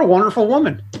 What a wonderful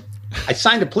woman. I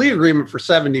signed a plea agreement for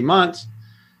 70 months,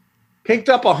 picked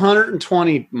up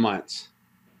 120 months.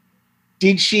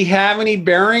 Did she have any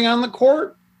bearing on the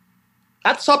court?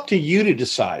 That's up to you to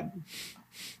decide.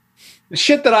 The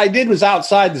shit that I did was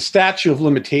outside the statute of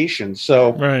limitations.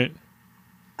 So, right.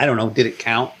 I don't know. Did it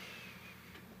count?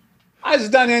 I was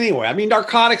done anyway. I mean,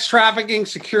 narcotics trafficking,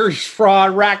 securities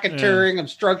fraud, racketeering,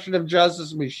 obstruction of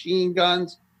justice, machine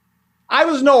guns. I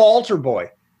was no altar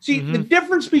boy. See, the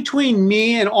difference between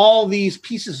me and all these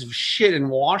pieces of shit in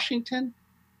Washington,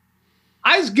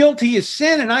 I was guilty of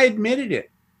sin and I admitted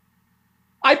it.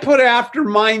 I put after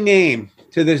my name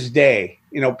to this day.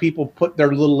 You know, people put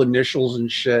their little initials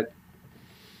and shit.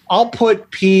 I'll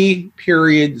put P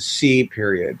period C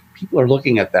period. People are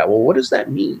looking at that. Well, what does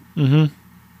that mean?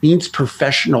 Means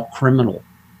professional criminal.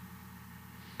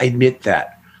 I admit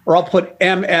that. Or I'll put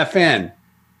MFN.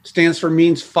 Stands for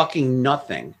means fucking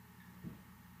nothing.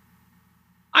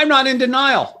 I'm not in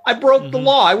denial. I broke the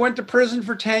law. I went to prison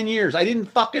for 10 years. I didn't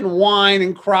fucking whine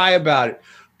and cry about it.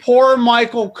 Poor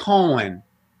Michael Cohen.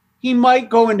 He might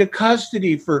go into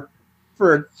custody for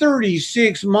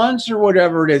 36 months or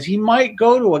whatever it is. He might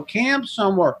go to a camp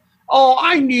somewhere. Oh,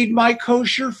 I need my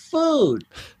kosher food.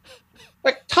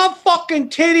 Like, tough fucking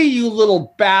titty, you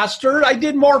little bastard. I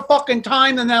did more fucking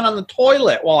time than that on the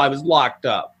toilet while I was locked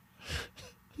up.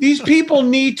 These people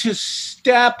need to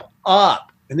step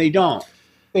up, and they don't.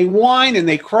 They whine and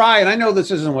they cry, and I know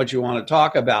this isn't what you want to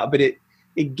talk about, but it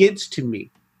gets to me.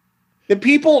 The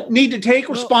people need to take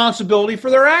responsibility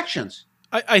for their actions.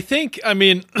 I think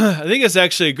it's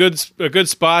actually a good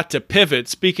spot to pivot.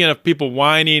 Speaking of people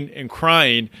whining and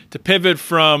crying, to pivot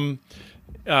from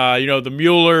the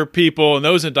Mueller people and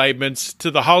those indictments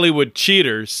to the Hollywood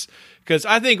cheaters, because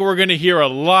I think we're going to hear a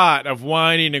lot of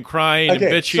whining and crying and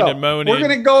bitching and moaning. We're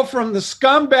going to go from the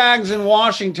scumbags in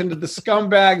Washington to the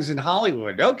scumbags in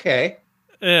Hollywood. Okay.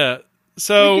 Yeah.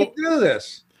 So we can do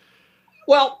this.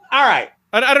 Well, all right.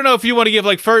 I don't know if you want to give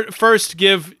first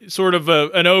give sort of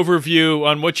an overview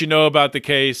on what you know about the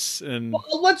case. And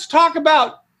well, let's talk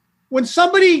about when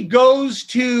somebody goes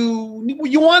to,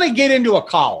 you want to get into a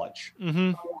college.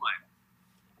 Mm-hmm.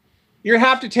 You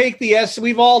have to take the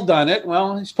we've all done it.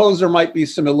 Well, I suppose there might be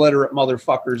some illiterate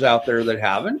motherfuckers out there that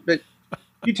haven't, but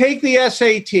you take the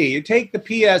SAT, you take the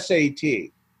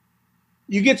PSAT,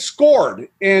 you get scored,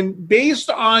 and based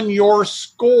on your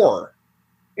score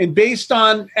and based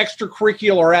on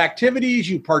extracurricular activities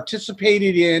you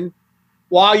participated in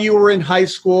while you were in high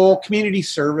school, community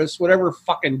service, whatever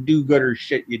fucking do-gooder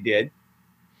shit you did,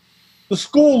 the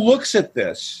school looks at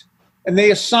this and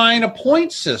they assign a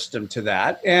point system to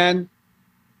that. And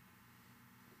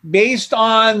based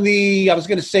on I was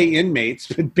going to say inmates,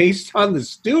 but based on the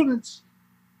students,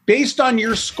 based on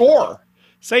your score.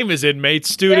 Same as inmates,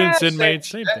 students, inmates,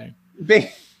 same thing.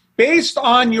 Based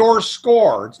on your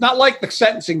score. It's not like the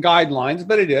sentencing guidelines,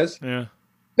 but it is. Yeah.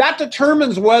 That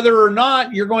determines whether or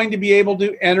not you're going to be able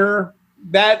to enter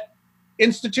that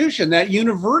institution, that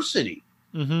university.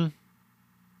 Mm-hmm.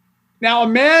 Now,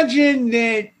 imagine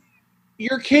that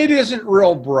your kid isn't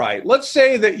real bright. Let's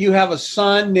say that you have a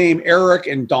son named Eric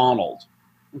and Donald.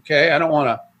 Okay, I don't want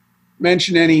to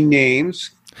mention any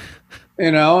names,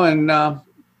 and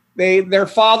their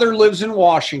father lives in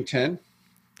Washington,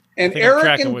 and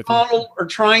Eric and Donald are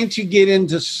trying to get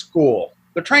into school.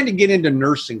 They're trying to get into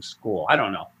nursing school. I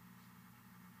don't know.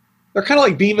 They're kind of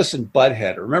like Beavis and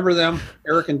Butthead. Remember them,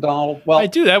 Eric and Donald? Well, I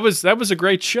do. That was a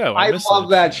great show. I love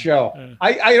that show. Yeah.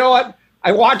 I you know what?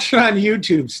 I watch it on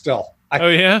YouTube still. Oh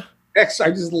yeah. I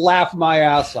just laugh my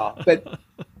ass off. But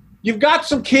you've got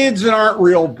some kids that aren't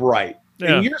real bright,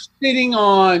 and you're sitting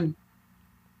on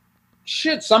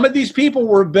shit. Some of these people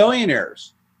were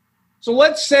billionaires. So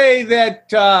let's say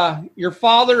that your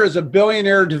father is a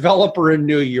billionaire developer in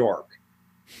New York,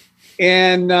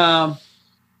 and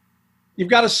you've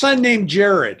got a son named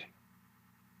Jared,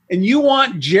 and you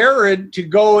want Jared to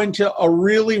go into a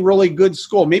really, really good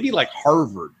school, maybe like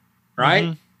Harvard, right?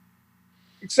 Mm-hmm.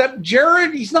 Except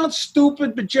Jared, he's not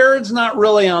stupid, but Jared's not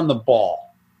really on the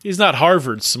ball. He's not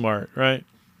Harvard smart, right?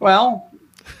 Well,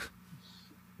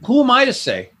 who am I to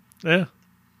say? Yeah.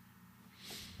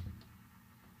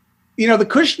 The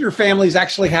Kushner families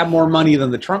actually have more money than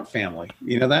the Trump family.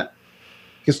 You know that?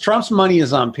 Because Trump's money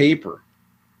is on paper.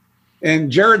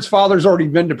 And Jared's father's already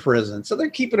been to prison, so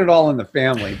they're keeping it all in the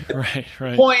family. Right.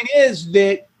 The point is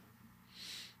that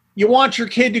you want your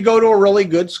kid to go to a really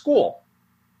good school.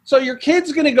 So your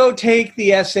kid's going to go take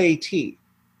the SAT.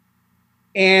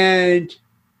 And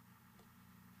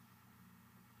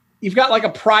you've got like a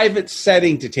private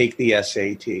setting to take the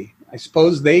SAT. I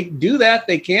suppose they do that.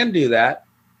 They can do that.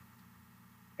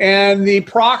 And the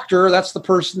proctor, that's the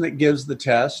person that gives the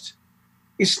test,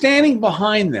 is standing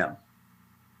behind them,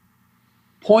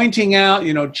 pointing out,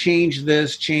 change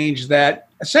this, change that,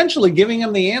 essentially giving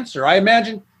them the answer. I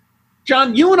imagine,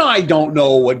 John, you and I don't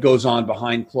know what goes on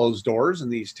behind closed doors in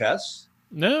these tests.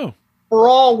 No. For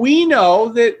all we know,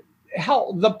 that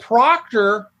the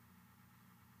proctor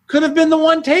could have been the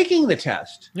one taking the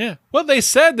test. Yeah. Well, they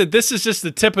said that this is just the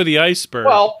tip of the iceberg.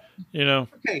 Well,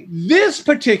 okay, this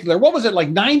particular, what was it, like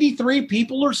 93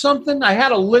 people or something? I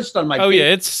had a list on my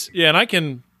page. And I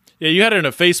can... Yeah, you had it in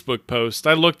a Facebook post.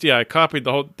 I looked. I copied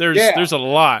the whole. There's a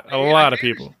lot of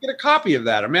people. Get a copy of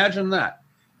that. Imagine that.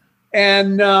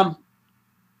 And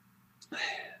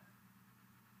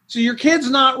so your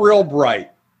kid's not real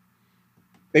bright.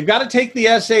 They've got to take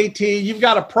the SAT. You've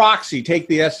got a proxy take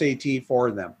the SAT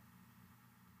for them.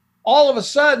 All of a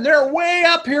sudden, they're way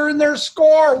up here in their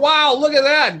score. Wow, look at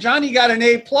that. Johnny got an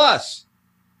A+.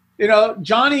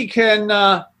 Johnny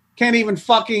can't even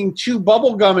fucking chew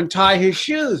bubble gum and tie his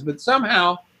shoes, but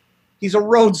somehow he's a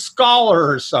Rhodes Scholar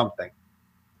or something.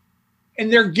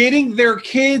 And they're getting their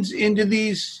kids into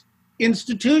these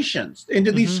institutions,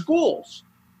 into these schools.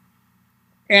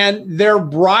 And they're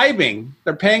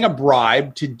paying a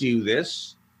bribe to do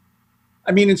this.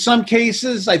 I mean, in some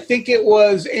cases, I think it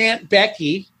was Aunt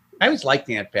Becky. I always liked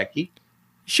Aunt Becky.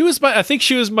 I think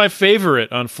she was my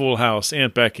favorite on Full House,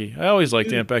 Aunt Becky. I always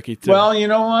liked Aunt Becky, too. Well, you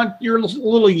know what? You're a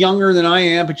little younger than I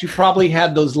am, but you probably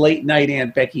had those late night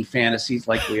Aunt Becky fantasies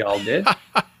like we all did.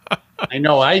 I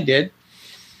know I did.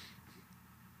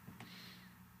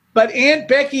 But Aunt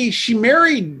Becky, she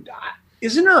married,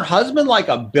 isn't her husband like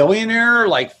a billionaire,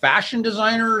 like fashion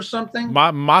designer or something?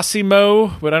 Massimo,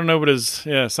 but I don't know what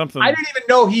something. I didn't even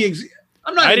know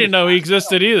I didn't know he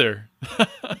existed either.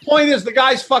 The point is, the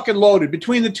guy's fucking loaded.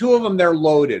 Between the two of them, they're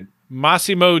loaded.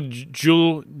 Massimo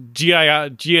Giannulli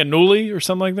or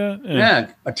something like that?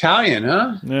 Yeah, Italian,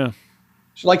 huh? Yeah.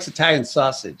 She likes Italian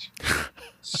sausage.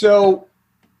 So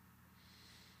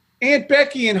Aunt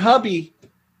Becky and hubby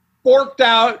forked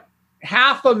out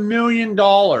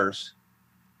 $500,000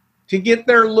 to get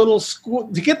their little school,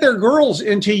 to get their girls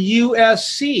into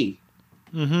USC.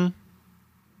 Mm-hmm.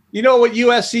 You know what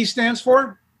USC stands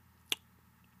for?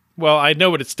 Well, I know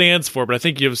what it stands for, but I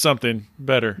think you have something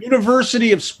better.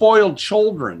 University of Spoiled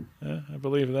Children. Yeah, I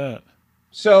believe that.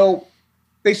 So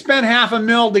they spent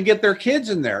 $500,000 to get their kids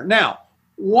in there. Now,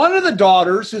 one of the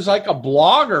daughters is like a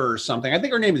blogger or something. I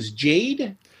think her name is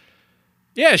Jade.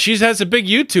 Yeah, she has a big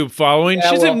YouTube following. Yeah,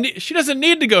 She doesn't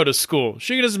need to go to school.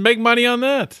 She can just make money on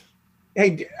that.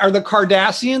 Hey, are the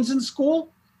Kardashians in school?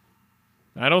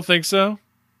 I don't think so.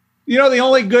 You know, the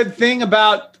only good thing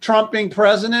about Trump being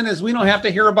president is we don't have to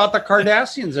hear about the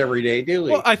Kardashians every day, do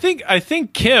we? Well, I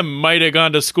think Kim might have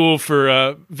gone to school for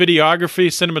videography,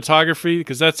 cinematography,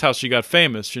 because that's how she got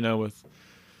famous, with...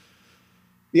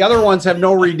 The other ones have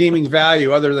no redeeming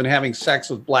value other than having sex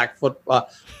with black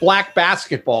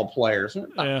basketball players.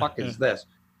 What the fuck is this?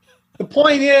 The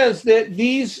point is that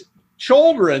these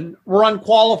children were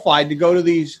unqualified to go to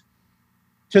these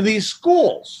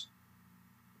schools.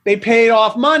 They paid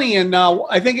off money, and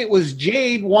I think it was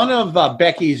Jade, one of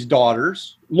Becky's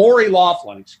daughters, Lori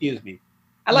Loughlin, excuse me.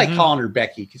 I like calling her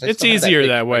Becky because it's easier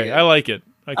that way. I like it.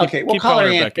 We'll call her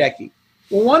Aunt Becky.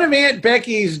 Well, one of Aunt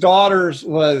Becky's daughters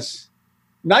was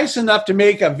nice enough to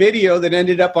make a video that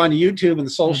ended up on YouTube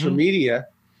and social media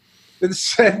that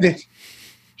said that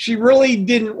she really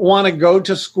didn't want to go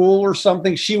to school or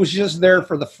something. She was just there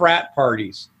for the frat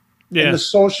parties and the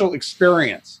social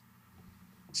experience.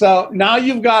 So now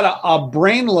you've got a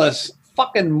brainless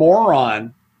fucking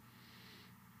moron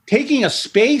taking a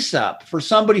space up for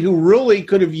somebody who really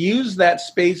could have used that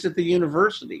space at the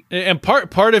university. And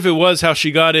part of it was how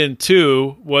she got in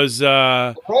too was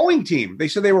rowing team. They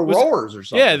said they were rowers or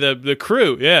something. Yeah, the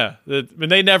crew. Yeah, and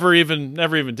they never even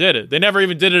did it. They never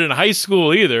even did it in high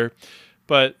school either.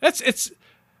 But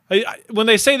when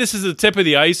they say this is the tip of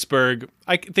the iceberg,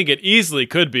 I think it easily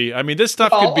could be. I mean, this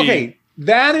stuff could be. Okay.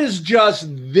 That is just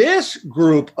this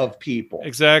group of people.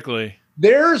 Exactly.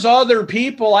 There's other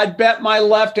people. I'd bet my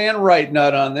left and right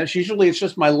nut on this. Usually it's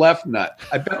just my left nut.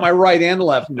 I bet my right and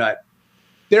left nut.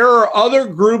 There are other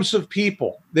groups of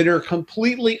people that are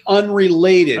completely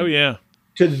unrelated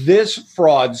to this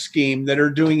fraud scheme that are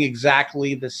doing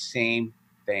exactly the same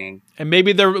thing. And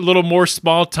maybe they're a little more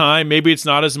small time. Maybe it's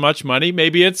not as much money.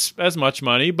 Maybe it's as much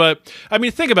money. But, I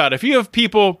mean, think about it. If you have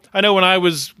people, I know when I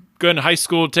was going to high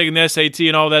school, taking the SAT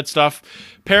and all that stuff,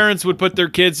 parents would put their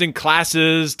kids in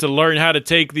classes to learn how to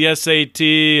take the SAT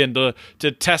and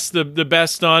to test the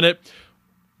best on it.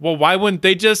 Well, why wouldn't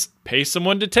they just pay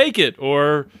someone to take it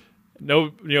or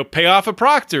pay off a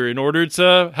proctor in order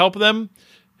to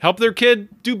help their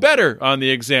kid do better on the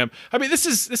exam? I mean, this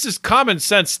is common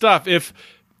sense stuff.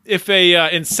 If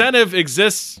a incentive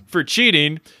exists for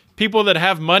cheating, people that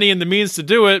have money and the means to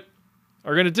do it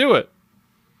are going to do it.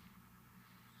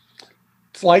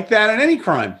 It's like that in any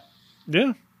crime.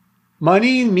 Yeah.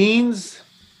 Money, means,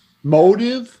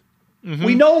 motive. Mm-hmm.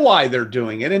 We know why they're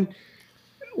doing it. And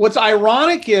what's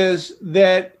ironic is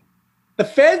that the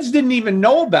feds didn't even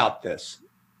know about this.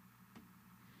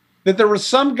 That there was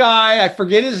some guy, I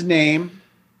forget his name.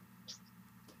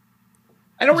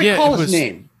 I don't recall his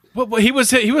name. Well, he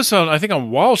was on, I think,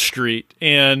 on Wall Street,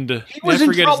 and he was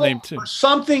in trouble for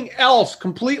something else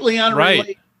completely unrelated.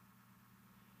 Right.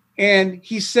 And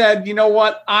he said, you know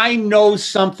what? I know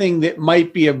something that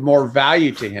might be of more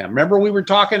value to him. Remember we were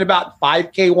talking about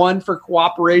 5K1 for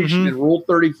cooperation and Rule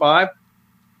 35?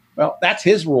 Well, that's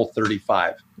his Rule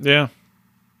 35. Yeah.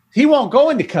 He won't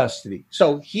go into custody.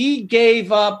 So he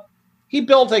gave up. He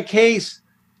built a case,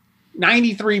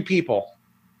 93 people.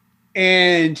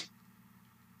 And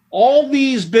all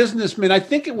these businessmen, I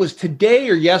think it was today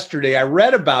or yesterday, I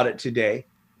read about it today.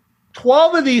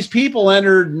 12 of these people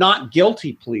entered not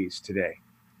guilty pleas today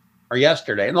or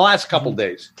yesterday in the last couple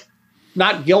days.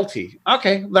 Not guilty.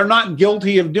 Okay, they're not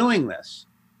guilty of doing this.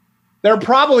 They're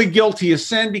probably guilty of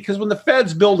sin because when the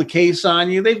feds build a case on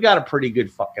you, they've got a pretty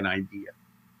good fucking idea.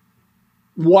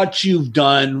 What you've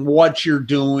done, what you're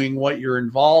doing, what you're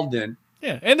involved in.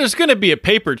 Yeah, and there's going to be a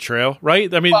paper trail,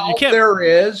 right? I mean, there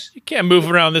is. You can't move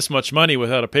around this much money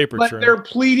without a paper trail. But they're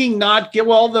pleading not guilty.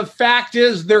 Well, the fact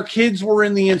is their kids were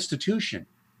in the institution.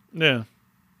 Yeah.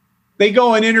 They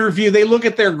go and interview. They look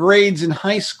at their grades in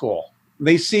high school.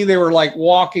 They see they were like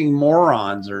walking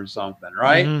morons or something,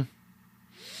 right? Mm-hmm.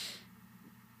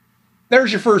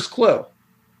 There's your first clue.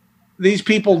 These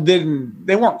people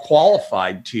they weren't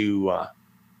qualified to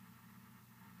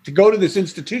go to this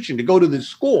institution, to go to this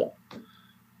school.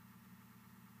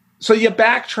 So you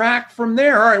backtrack from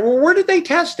there. All right, well, where did they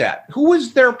test at? Who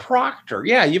was their proctor?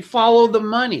 Yeah, you follow the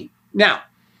money. Now,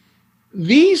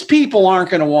 these people aren't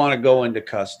going to want to go into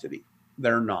custody.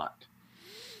 They're not.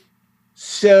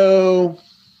 So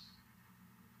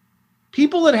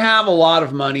people that have a lot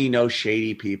of money know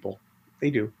shady people. They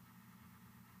do.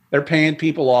 They're paying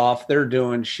people off. They're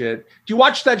doing shit. Do you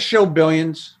watch that show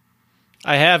Billions?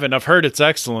 I haven't. I've heard it's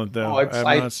excellent, though. I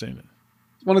have not seen it.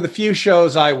 It's one of the few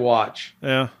shows I watch.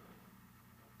 Yeah.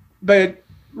 But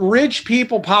rich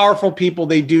people, powerful people,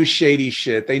 they do shady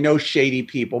shit. They know shady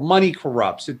people. Money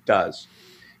corrupts. It does.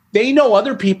 They know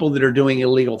other people that are doing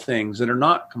illegal things that are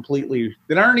not completely,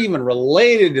 that aren't even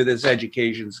related to this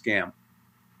education scam.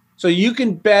 So you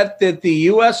can bet that the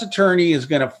U.S. attorney is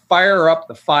going to fire up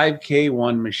the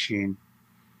 5K1 machine.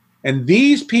 And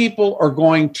these people are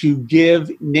going to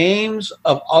give names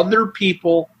of other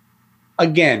people,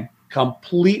 again,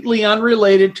 completely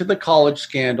unrelated to the college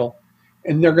scandal,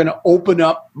 and they're going to open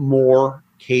up more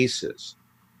cases.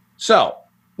 So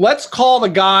let's call the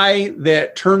guy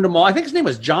that turned them all. I think his name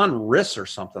was John Riss or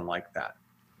something like that.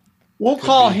 We'll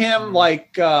call him like,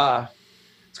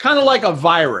 it's kind of like a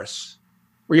virus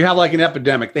where you have like an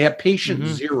epidemic. They have patient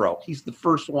zero. He's the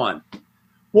first one.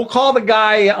 We'll call the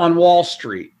guy on Wall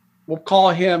Street. We'll call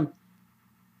him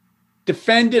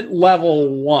defendant level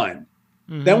 1.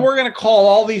 Then we're going to call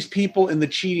all these people in the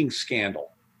cheating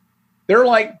scandal. They're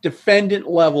like defendant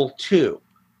level 2.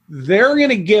 They're going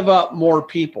to give up more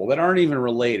people that aren't even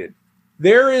related.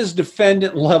 There is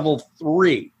defendant level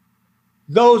 3.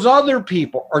 Those other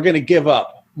people are going to give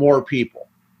up more people.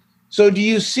 So do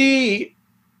you see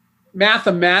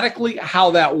mathematically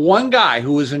how that one guy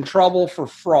who was in trouble for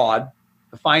fraud,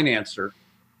 the financer,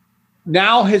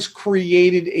 now has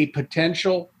created a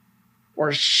potential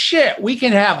or shit, we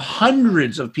can have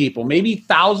hundreds of people, maybe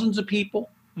thousands of people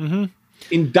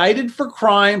indicted for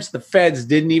crimes the feds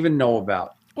didn't even know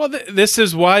about. Well, this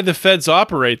is why the feds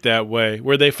operate that way,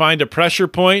 where they find a pressure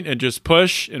point and just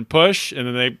push, and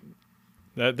then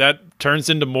that turns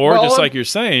into more, just like you're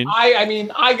saying. I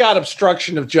mean, I got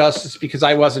obstruction of justice because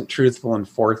I wasn't truthful and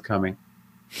forthcoming.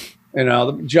 You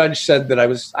know, the judge said that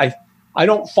I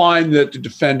don't find that the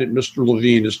defendant, Mr.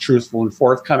 Levine, is truthful and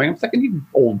forthcoming. I'm thinking, you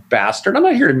old bastard, I'm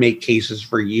not here to make cases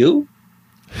for you.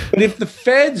 But if the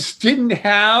feds didn't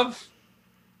have,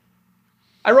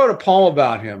 I wrote a poem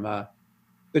about him.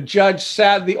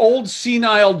 The old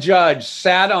senile judge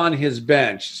sat on his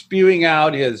bench, spewing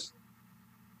out his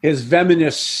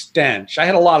venomous stench. I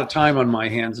had a lot of time on my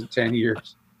hands in 10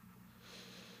 years.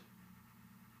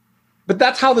 But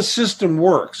that's how the system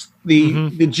works.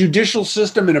 The judicial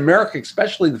system in America,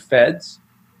 especially the feds,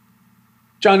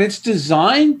 John, it's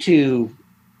designed to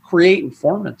create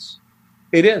informants.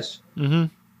 It is.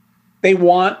 They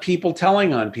want people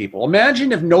telling on people.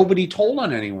 Imagine if nobody told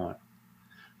on anyone.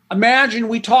 Imagine,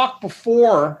 we talked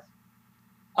before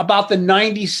about the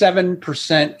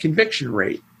 97% conviction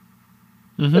rate.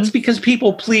 That's because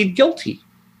people plead guilty.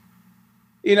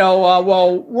 You know,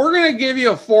 well, we're going to give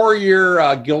you a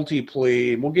 4-year guilty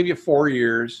plea. We'll give you 4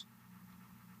 years.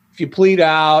 If you plead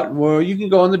out, well, you can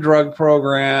go in the drug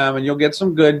program and you'll get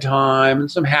some good time and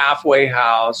some halfway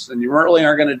house, and you really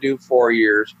aren't going to do 4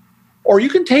 years. Or you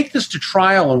can take this to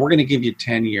trial and we're going to give you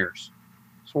 10 years.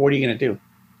 So what are you going to do?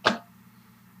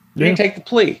 You're going to take the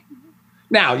plea.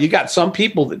 Now, you got some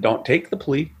people that don't take the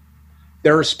plea.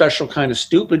 They're a special kind of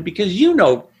stupid because, you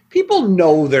know, people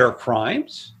know their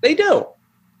crimes. They do.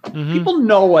 People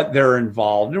know what they're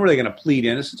involved in. Are they going to plead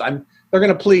innocence? They're going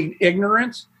to plead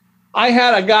ignorance. I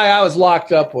had a guy I was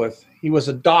locked up with. He was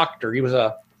a doctor.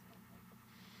 What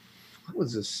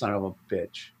was this son of a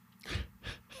bitch?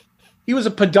 He was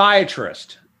a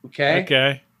podiatrist.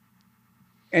 Okay.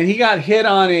 And he got hit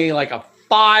on a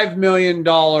 $5 million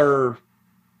Medicare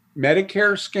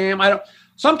scam.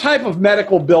 Some type of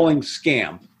medical billing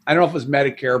scam. I don't know if it was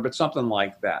Medicare, but something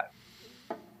like that.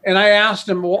 And I asked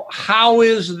him, well, how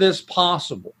is this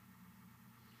possible?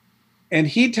 And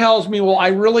he tells me, well, I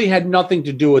really had nothing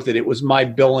to do with it. It was my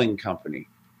billing company.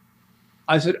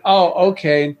 I said, oh,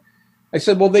 okay. I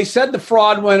said, well, they said the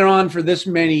fraud went on for this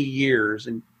many years.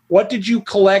 And what did you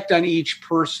collect on each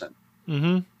person?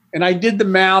 And I did the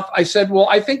math. I said, well,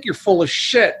 I think you're full of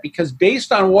shit because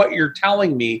based on what you're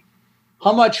telling me,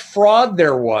 how much fraud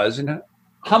there was and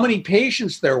how many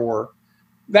patients there were,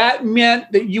 that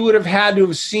meant that you would have had to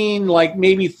have seen like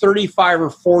maybe 35 or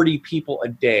 40 people a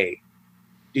day.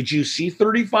 Did you see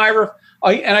 35 or?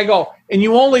 And I go, and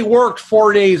you only worked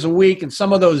 4 days a week, and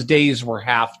some of those days were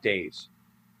half days.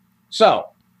 So,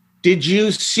 did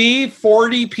you see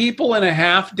 40 people in a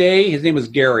half day? His name was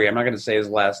Gary. I'm not going to say his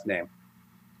last name.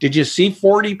 Did you see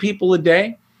 40 people a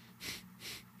day?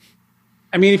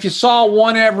 I mean, if you saw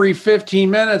one every 15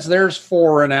 minutes, there's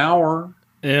 4 an hour.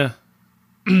 Yeah.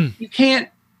 You can't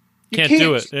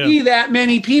do it. See that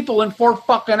many people in 4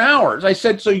 fucking hours. I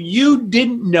said, so you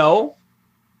didn't know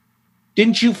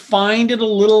Didn't you find it a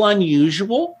little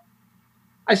unusual?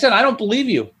 I said, I don't believe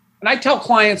you. And I tell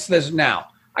clients this now.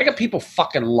 I got people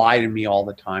fucking lie to me all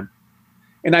the time.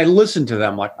 And I listen to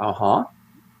them like, uh-huh.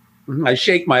 I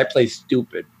shake my, I play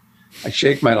stupid. I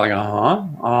shake my like,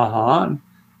 uh-huh.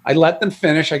 I let them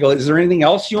finish. I go, is there anything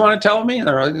else you want to tell me?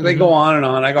 And they go on and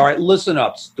on. I go, all right, listen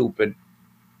up, stupid.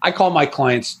 I call my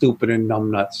clients stupid and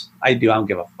numbnuts. I do. I don't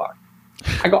give a fuck.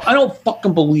 I go, I don't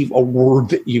fucking believe a word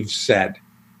that you've said.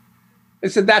 I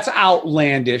said, that's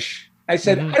outlandish. I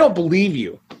said, I don't believe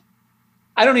you.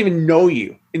 I don't even know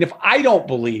you. And if I don't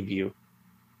believe you,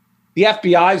 the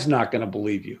FBI is not going to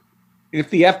believe you. And if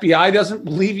the FBI doesn't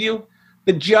believe you,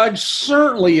 the judge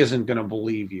certainly isn't going to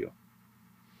believe you.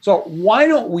 So why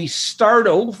don't we start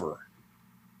over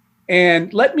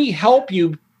and let me help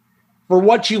you for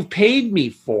what you've paid me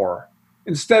for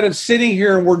instead of sitting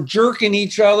here and we're jerking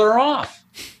each other off.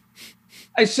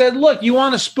 I said, look, you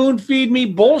want to spoon feed me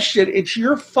bullshit? It's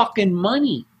your fucking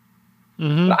money.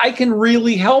 But I can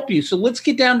really help you. So let's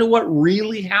get down to what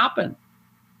really happened.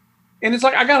 And it's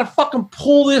like, I got to fucking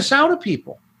pull this out of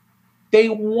people. They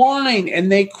whine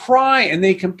and they cry and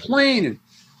they complain. And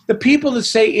the people that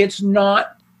say it's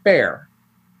not fair.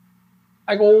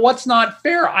 I go, well, what's not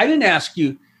fair? I didn't ask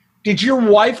you. Did your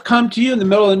wife come to you in the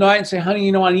middle of the night and say, honey,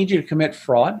 you know, I need you to commit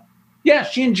fraud? Yeah,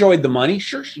 she enjoyed the money.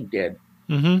 Sure, she did.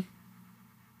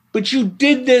 But you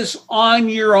did this on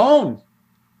your own.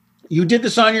 You did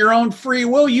this on your own free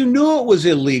will. You knew it was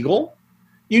illegal.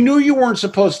 You knew you weren't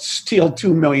supposed to steal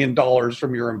 $2 million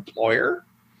from your employer.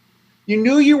 You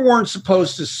knew you weren't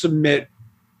supposed to submit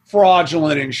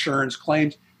fraudulent insurance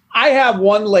claims. I have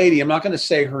one lady, I'm not going to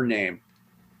say her name.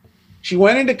 She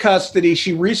went into custody.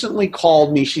 She recently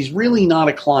called me. She's really not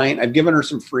a client. I've given her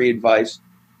some free advice.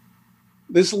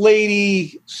 This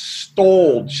lady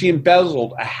she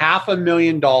embezzled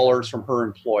 $500,000 from her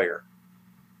employer.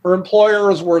 Her employer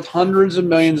was worth hundreds of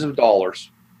millions of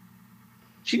dollars.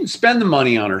 She didn't spend the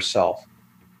money on herself.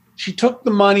 She took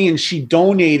the money and she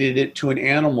donated it to an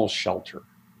animal shelter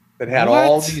that had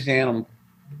all these animals.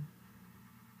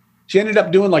 She ended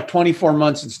up doing like 24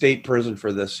 months in state prison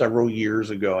for this several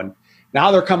years ago. And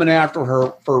now they're coming after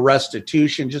her for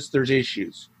restitution. Just there's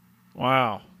issues.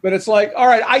 Wow. But it's like, all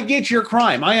right, I get your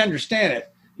crime. I understand it.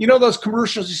 You know those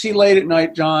commercials you see late at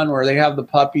night, John, where they have the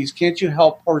puppies? Can't you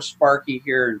help poor Sparky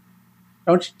here?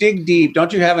 Don't you dig deep?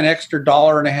 Don't you have an extra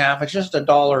 $1.50? It's just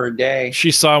 $1 a day. She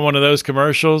saw one of those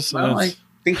commercials. Well, I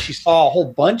think she saw a whole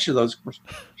bunch of those commercials.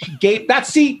 She gave that.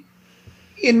 See,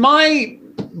 in my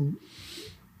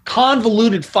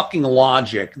convoluted fucking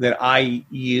logic that I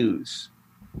use,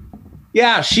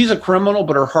 yeah, she's a criminal,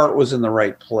 but her heart was in the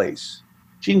right place.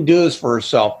 She didn't do this for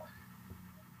herself.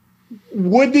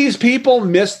 Would these people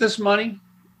miss this money?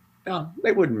 No,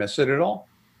 they wouldn't miss it at all.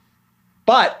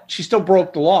 But she still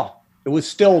broke the law. It was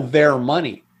still their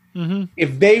money.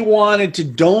 If they wanted to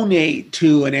donate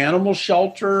to an animal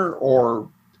shelter or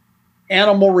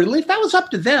animal relief, that was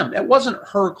up to them. It wasn't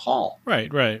her call.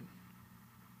 Right.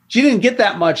 She didn't get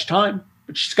that much time,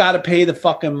 but she's got to pay the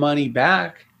fucking money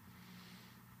back.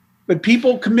 But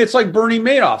people commit, it's like Bernie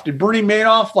Madoff. Did Bernie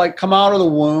Madoff like come out of the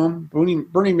womb?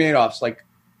 Bernie Madoff's like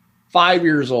 5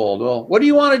 years old. Well, what do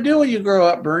you want to do when you grow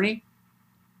up, Bernie?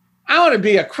 I want to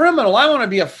be a criminal. I want to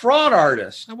be a fraud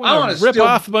artist. I want to rip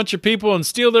off a bunch of people and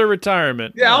steal their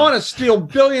retirement. Yeah, I want to steal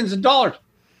billions of dollars.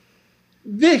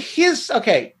 The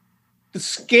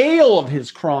scale of his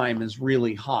crime is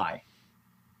really high.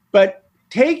 But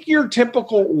take your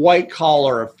typical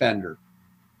white-collar offender.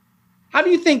 How do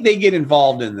you think they get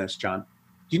involved in this, John? Do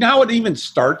you know how it even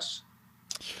starts?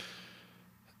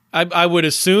 I would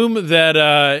assume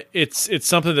that it's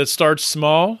something that starts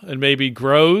small and maybe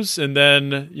grows, and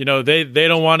then they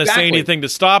don't want to say anything to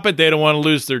stop it. They don't want to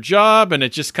lose their job, and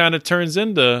it just kind of turns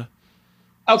into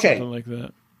something like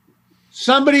that.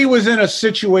 Somebody was in a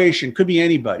situation, could be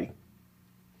anybody.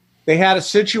 They had a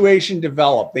situation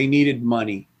develop. They needed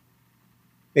money.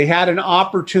 They had an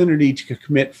opportunity to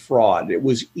commit fraud. It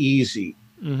was easy.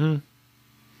 The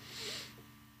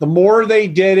more they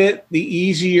did it, the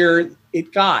easier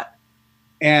it got.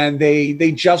 And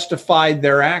they justified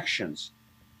their actions.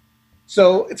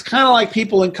 So it's kind of like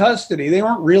people in custody. They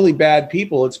weren't really bad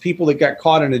people. It's people that got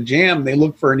caught in a jam. They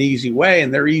looked for an easy way,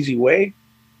 and their easy way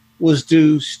was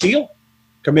to steal,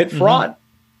 commit fraud.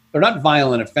 They're not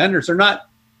violent offenders. They're not,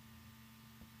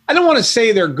 I don't want to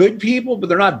say they're good people, but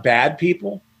they're not bad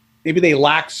people. Maybe they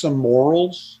lack some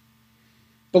morals.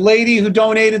 The lady who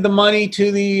donated the money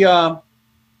to the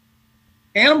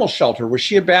animal shelter, was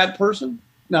she a bad person?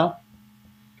 No.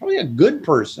 Probably a good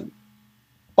person.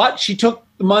 But she took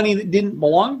the money that didn't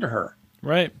belong to her.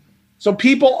 Right. So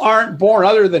people aren't born,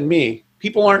 other than me,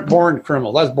 People aren't born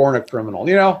criminals. I was born a criminal.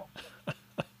 You know,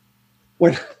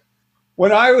 when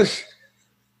I was,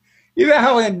 you know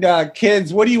how in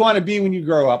kids, what do you want to be when you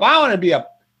grow up? I want to be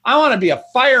a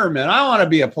fireman. I want to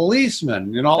be a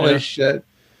policeman and all this shit. I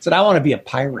said, I want to be a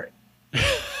pirate.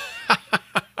 I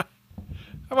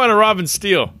want to rob and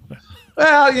steal.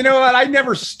 Well, you know what? I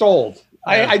never stole.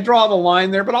 I draw the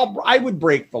line there, but I would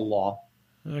break the law.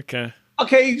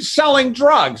 Okay, selling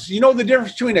drugs. You know the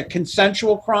difference between a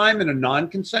consensual crime and a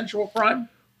non-consensual crime?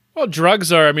 Well,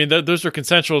 drugs are, I mean, those are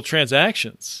consensual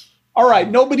transactions. All right,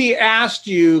 nobody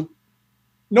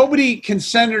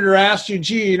consented or asked you,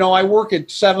 gee, you know, I work at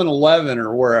 7-Eleven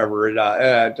or wherever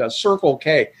at Circle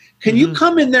K. Can you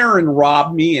come in there and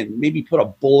rob me and maybe put a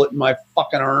bullet in my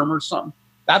fucking arm or something?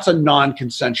 That's a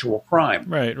non-consensual crime.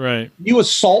 Right. You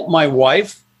assault my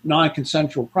wife,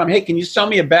 non-consensual crime. Hey, can you sell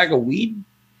me a bag of weed?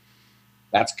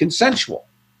 That's consensual.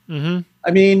 I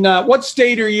mean, what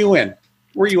state are you in?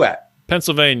 Where are you at?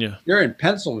 Pennsylvania. You're in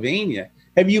Pennsylvania.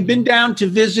 Have you been down to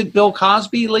visit Bill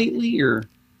Cosby lately, or?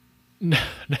 No,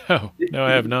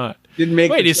 I have not. Didn't make.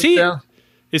 Wait, is he?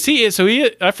 So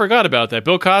I forgot about that.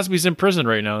 Bill Cosby's in prison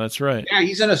right now. That's right. Yeah,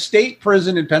 he's in a state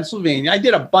prison in Pennsylvania. I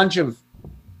did a bunch of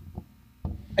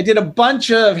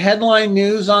headline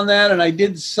news on that, and I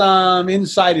did some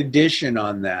Inside Edition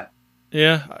on that.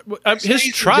 Yeah, his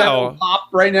trial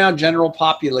right now, general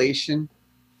population.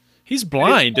 He's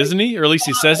blind, isn't he? Or at least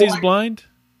he says he's blind.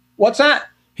 What's that?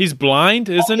 He's blind,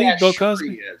 isn't he, Bill Cosby?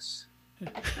 Sure he is.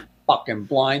 Fucking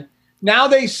blind. Now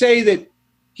they say that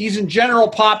he's in general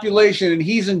population and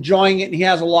he's enjoying it and he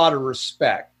has a lot of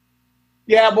respect.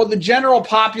 Yeah, but the general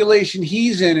population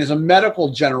he's in is a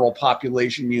medical general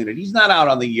population unit. He's not out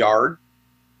on the yard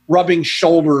rubbing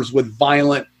shoulders with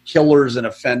violent killers and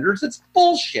offenders. It's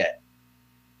bullshit.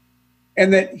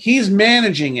 And that he's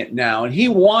managing it now and he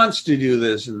wants to do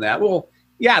this and that. Well,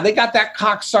 yeah, they got that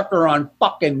cocksucker on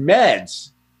fucking meds.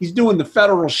 He's doing the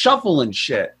federal shuffle and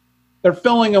shit. They're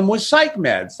filling him with psych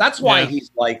meds. That's why he's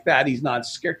like that. He's not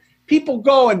scared. People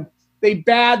go and they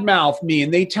badmouth me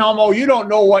and they tell him, oh, you don't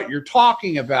know what you're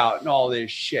talking about and all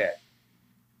this shit.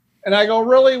 And I go,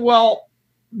 really? Well,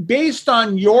 based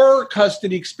on your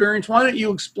custody experience, why don't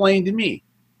you explain to me?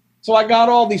 So I got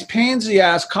all these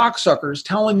pansy-ass cocksuckers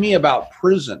telling me about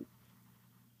prison.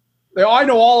 I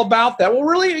know all about that. Well,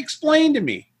 really explain to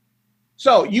me.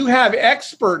 So you have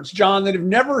experts, John, that have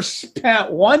never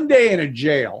spent one day in a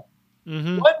jail,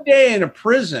 1 day in a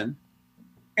prison,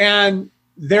 and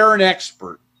they're an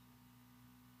expert.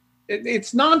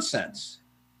 It's nonsense.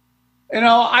 You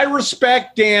know, I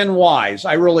respect Dan Wise.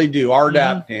 I really do.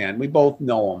 RDAP Dan. We both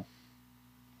know him.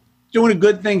 Doing a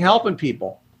good thing, helping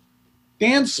people.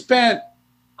 Dan spent,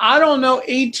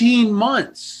 18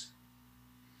 months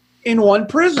in one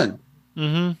prison.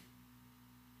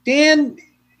 Dan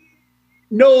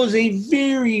knows a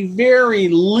very, very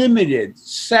limited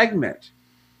segment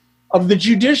of the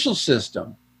judicial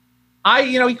system.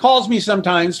 He calls me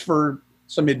sometimes for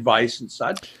some advice and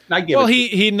such. And I give it.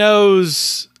 He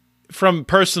knows from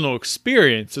personal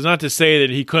experience. It's not to say that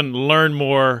he couldn't learn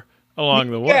more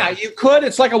along the way. Yeah, you could.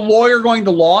 It's like a lawyer going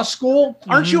to law school.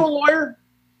 Aren't you a lawyer?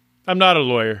 I'm not a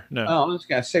lawyer. No. Oh, I was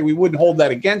going to say we wouldn't hold that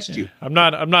against you. I'm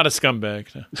not a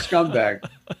scumbag. No. Scumbag.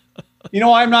 You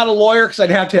know, I'm not a lawyer because I'd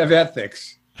have to have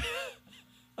ethics.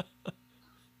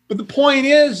 But the point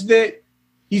is that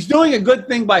he's doing a good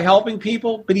thing by helping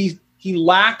people, but he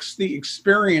lacks the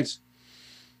experience.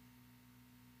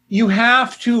 You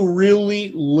have to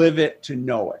really live it to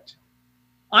know it.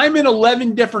 I'm in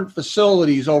 11 different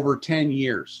facilities over 10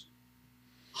 years.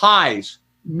 Highs,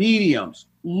 mediums,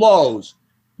 lows,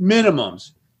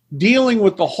 minimums, dealing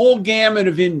with the whole gamut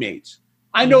of inmates.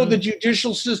 I know the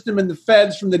judicial system and the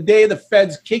feds from the day the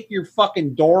feds kick your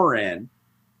fucking door in,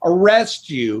 arrest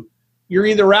you. You're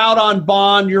either out on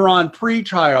bond, you're on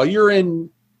pretrial,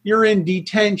 you're in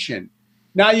detention.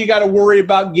 Now you got to worry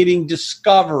about getting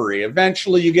discovery.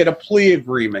 Eventually you get a plea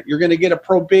agreement. You're going to get a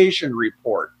probation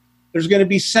report. There's going to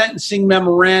be sentencing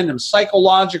memorandums,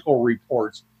 psychological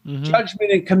reports,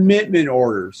 judgment and commitment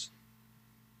orders.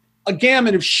 A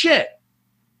gamut of shit.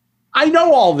 I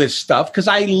know all this stuff because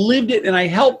I lived it and I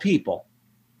help people.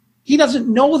 He doesn't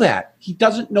know that. He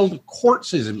doesn't know the court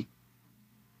system.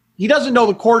 He doesn't know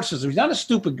the court system. He's not a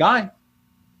stupid guy.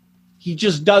 He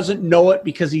just doesn't know it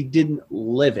because he didn't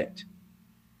live it.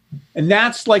 And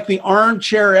that's like the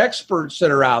armchair experts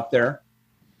that are out there.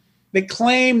 They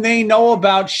claim they know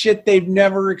about shit they've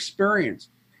never experienced.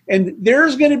 And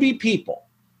there's going to be people.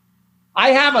 I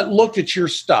haven't looked at your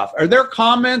stuff. Are there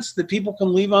comments that people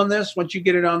can leave on this once you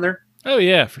get it on there? Oh,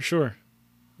 yeah, for sure.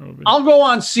 I'll go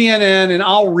on CNN and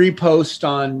I'll repost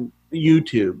on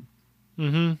YouTube.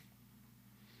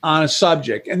 on a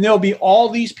subject, and there'll be all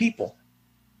these people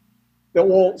that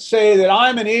will say that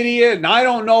I'm an idiot and I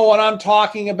don't know what I'm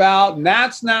talking about, and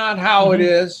that's not how it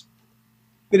is,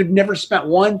 that have never spent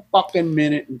one fucking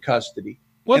minute in custody.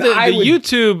 Well, the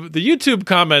YouTube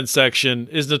comment section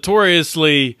is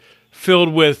notoriously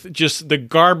filled with just the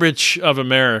garbage of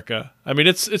America. I mean,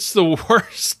 it's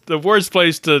the worst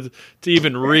place to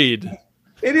even read.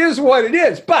 It is what it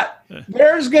is. But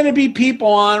there's going to be people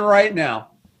on right now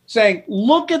saying,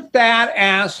 look at that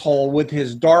asshole with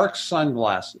his dark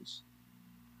sunglasses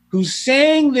who's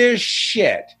saying this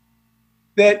shit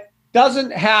that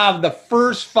doesn't have the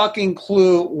first fucking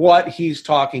clue what he's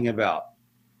talking about.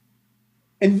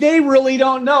 And they really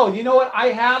don't know. You know what? I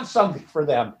have something for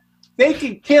them. They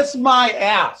can kiss my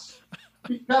ass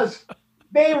because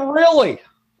they don't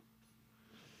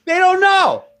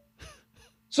know.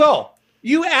 So,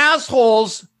 you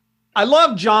assholes, I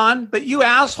love John, but you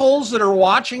assholes that are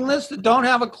watching this that don't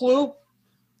have a clue,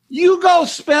 you go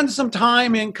spend some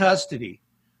time in custody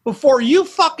before you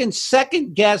fucking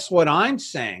second guess what I'm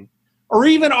saying, or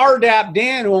even RDAP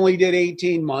Dan, who only did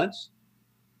 18 months.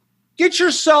 Get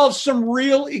yourself some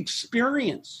real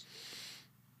experience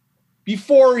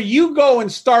before you go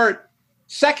and start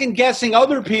second guessing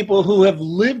other people who have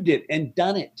lived it and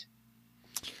done it.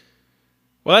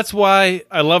 Well, that's why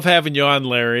I love having you on,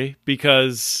 Larry,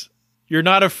 because you're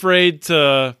not afraid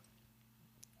to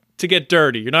get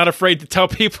dirty. You're not afraid to tell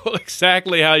people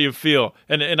exactly how you feel,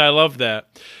 and I love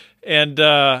that. And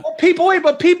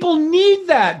people need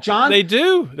that, John. They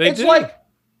do.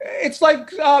 It's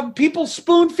like people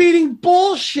spoon feeding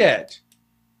bullshit.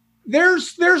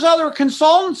 There's other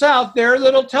consultants out there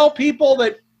that'll tell people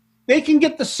that they can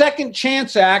get the Second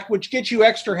Chance Act, which gets you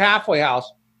extra halfway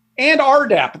house, and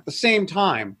RDAP at the same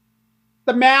time.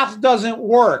 The math doesn't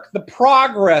work. The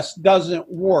progress doesn't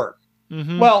work.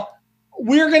 Mm-hmm. Well,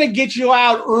 we're going to get you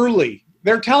out early.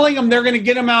 They're telling them they're going to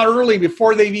get them out early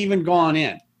before they've even gone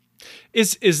in.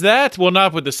 Is that, well,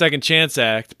 not with the Second Chance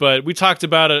Act, but we talked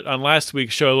about it on last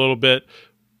week's show a little bit.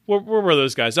 Where were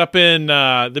those guys? Up in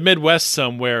the Midwest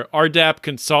somewhere, RDAP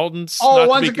consultants. Oh, the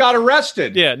ones that got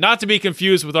arrested. Yeah, not to be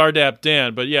confused with RDAP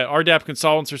Dan, but yeah, RDAP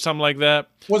consultants or something like that.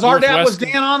 Was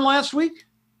Dan on last week?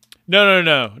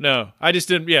 No. I just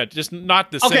didn't, just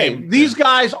not the same. Okay, these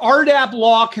guys, RDAP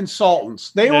law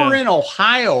consultants, they were in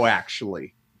Ohio,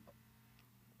 actually.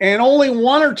 And only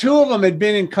one or two of them had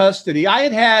been in custody. I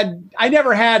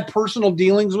never had personal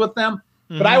dealings with them,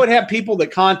 but I would have people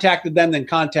that contacted them, then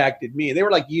contacted me. They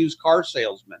were like used car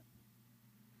salesmen.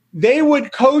 They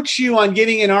would coach you on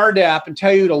getting an RDAP and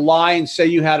tell you to lie and say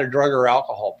you had a drug or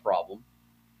alcohol problem.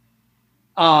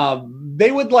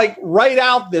 They would write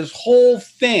out this whole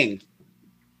thing.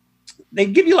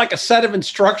 They'd give you a set of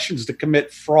instructions to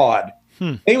commit fraud.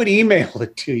 They would email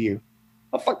it to you.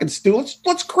 A fucking stew.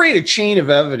 Let's create a chain of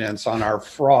evidence on our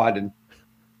fraud. And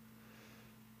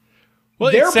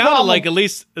well, it sounded like, at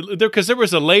least because there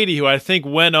was a lady who I think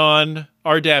went on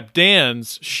RDAP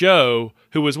Dan's show,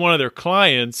 who was one of their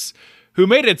clients, who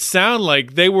made it sound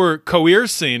like they were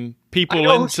coercing people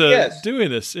into doing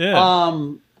this. Yeah.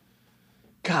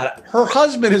 God, her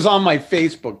husband is on my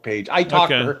Facebook page. I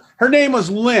talked to her. Her name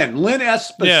was Lynn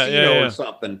Esposito or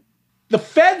something. The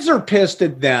feds are pissed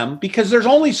at them because there's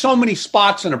only so many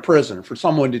spots in a prison for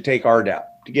someone to take RDAP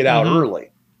to get out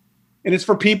early. And it's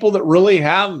for people that really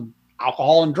have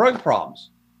alcohol and drug problems.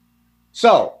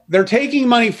 So they're taking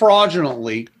money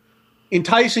fraudulently,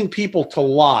 enticing people to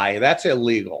lie. That's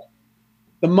illegal.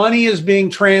 The money is being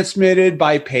transmitted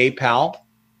by PayPal,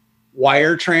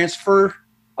 wire transfer.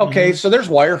 Okay, so there's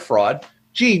wire fraud.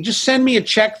 Gee, just send me a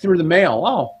check through the mail.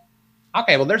 Oh,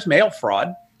 okay, well, there's mail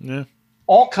fraud. Yeah.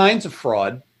 All kinds of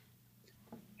fraud.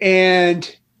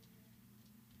 And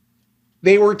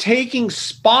they were taking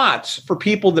spots for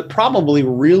people that probably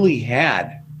really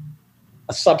had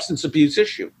a substance abuse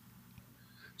issue.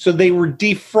 So they were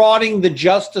defrauding the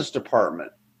Justice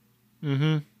Department.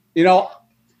 Mm-hmm. You know,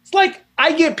 it's like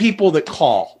I get people that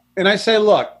call and I say,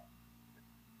 look,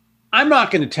 I'm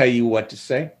not going to tell you what to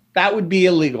say. That would be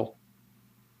illegal.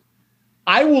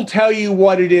 I will tell you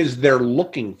what it is they're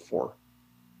looking for.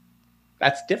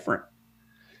 That's different.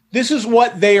 This is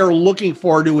what they are looking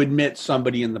for to admit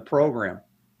somebody in the program.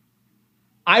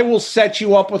 I will set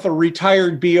you up with a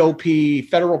retired BOP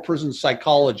federal prison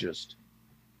psychologist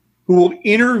who will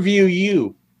interview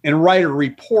you and write a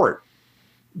report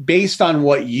based on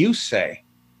what you say.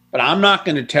 But I'm not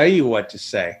going to tell you what to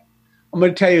say. I'm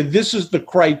going to tell you this is the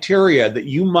criteria that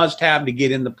you must have to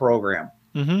get in the program.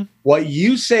 Mm-hmm. What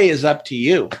you say is up to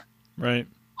you. Right.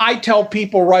 I tell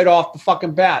people right off the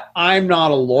fucking bat, I'm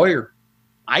not a lawyer.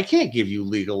 I can't give you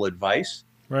legal advice.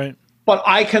 Right. But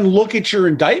I can look at your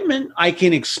indictment. I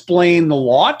can explain the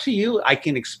law to you. I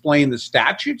can explain the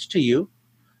statutes to you.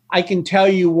 I can tell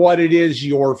you what it is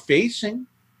you're facing.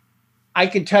 I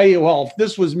can tell you, well, if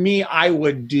this was me, I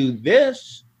would do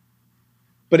this.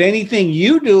 But anything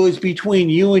you do is between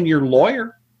you and your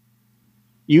lawyer.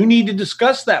 You need to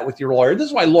discuss that with your lawyer. This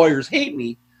is why lawyers hate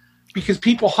me, because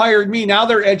people hired me. Now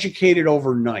they're educated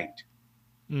overnight.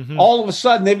 Mm-hmm. All of a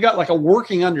sudden, they've got like a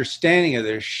working understanding of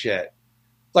this shit.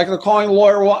 It's like they're calling a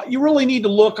lawyer, well, you really need to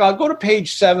look. I'll go to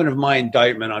page 7 of my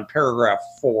indictment on paragraph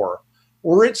 4,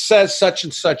 where it says such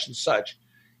and such and such.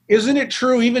 Isn't it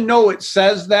true, even though it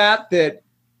says that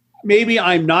maybe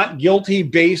I'm not guilty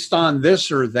based on this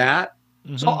or that?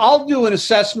 Mm-hmm. So I'll do an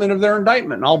assessment of their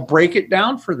indictment, and I'll break it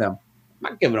down for them.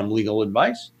 I'm not giving them legal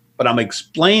advice, but I'm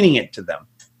explaining it to them.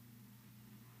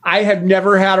 I have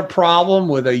never had a problem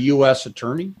with a U.S.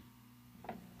 attorney,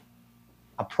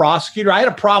 a prosecutor. I had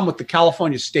a problem with the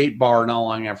California State Bar not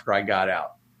long after I got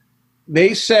out.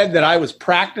 They said that I was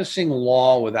practicing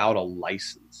law without a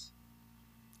license.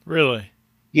 Really?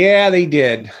 Yeah, they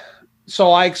did.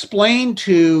 So I explained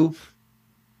to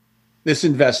this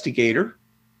investigator,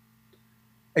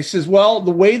 I says, well,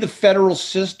 the way the federal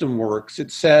system works,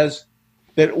 it says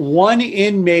that one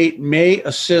inmate may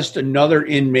assist another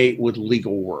inmate with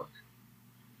legal work.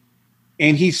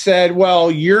 And he said,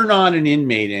 well, you're not an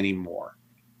inmate anymore.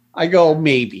 I go,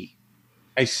 maybe.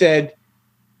 I said,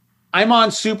 I'm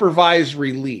on supervised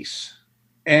release.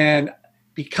 And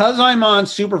because I'm on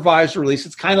supervised release,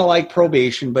 it's kind of like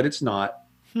probation, but it's not.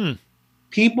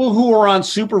 People who are on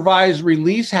supervised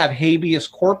release have habeas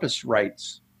corpus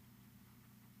rights.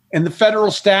 And the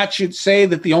federal statutes say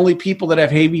that the only people that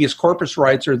have habeas corpus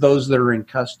rights are those that are in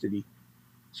custody.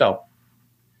 So,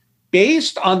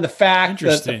 based on the fact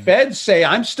that the feds say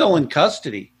I'm still in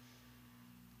custody,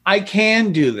 I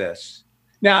can do this.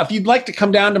 Now, if you'd like to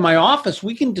come down to my office,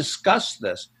 we can discuss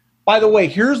this. By the way,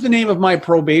 here's the name of my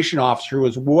probation officer who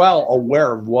is well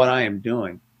aware of what I am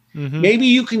doing. Mm-hmm. Maybe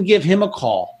you can give him a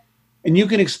call and you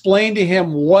can explain to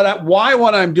him why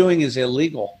what I'm doing is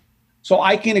illegal. So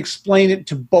I can explain it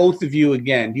to both of you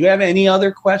again. Do you have any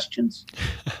other questions?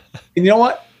 And you know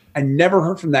what? I never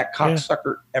heard from that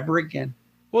cocksucker ever again.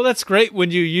 Well, that's great when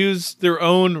you use their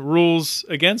own rules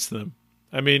against them.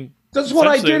 I mean, that's what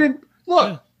I did.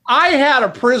 Look, I had a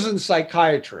prison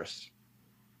psychiatrist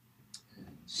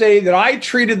say that I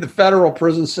treated the federal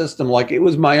prison system like it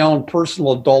was my own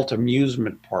personal adult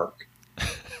amusement park.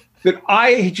 That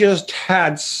I just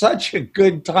had such a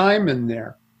good time in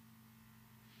there.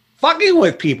 Fucking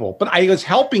with people, but I was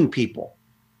helping people.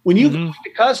 When you go to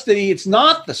custody, it's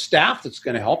not the staff that's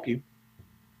going to help you.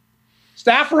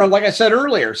 Staff are, like I said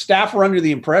earlier, staff are under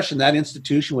the impression that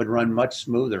institution would run much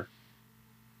smoother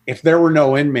if there were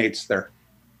no inmates there.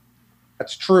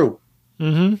 That's true.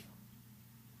 Mm-hmm.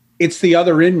 It's the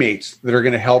other inmates that are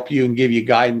going to help you and give you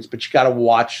guidance, but you got to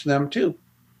watch them too.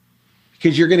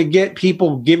 Because you're going to get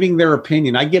people giving their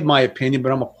opinion. I give my opinion,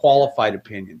 but I'm a qualified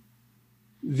opinion.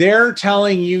 They're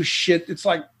telling you shit. It's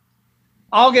like,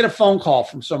 I'll get a phone call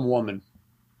from some woman.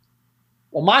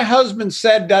 Well, my husband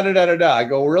said da-da-da-da-da. I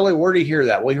go, really? Where did he hear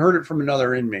that? Well, he heard it from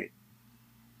another inmate.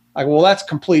 I go, well, that's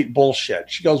complete bullshit.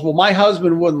 She goes, well, my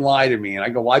husband wouldn't lie to me. And I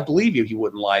go, well, I believe you. He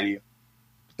wouldn't lie to you.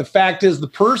 But the fact is, the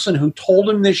person who told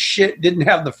him this shit didn't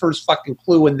have the first fucking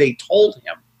clue when they told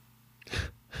him.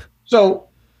 So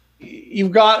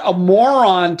you've got a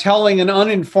moron telling an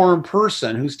uninformed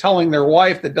person who's telling their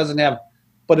wife that doesn't have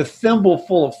but a thimble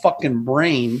full of fucking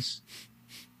brains.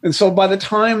 And so by the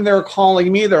time they're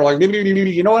calling me, they're like,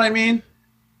 you know what I mean?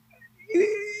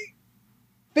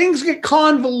 Things get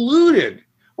convoluted.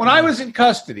 When I was in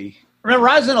custody, remember,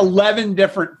 I was in 11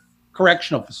 different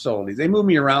correctional facilities. They moved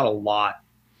me around a lot.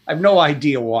 I have no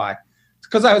idea why. It's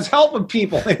because I was helping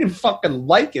people. They didn't fucking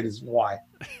like it is why.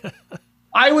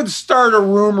 I would start a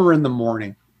rumor in the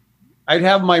morning. I'd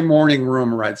have my morning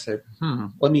rumor. I'd say,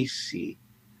 let me see.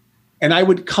 And I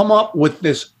would come up with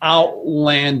this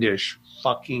outlandish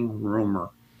fucking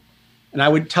rumor. And I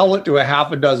would tell it to a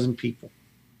half a dozen people.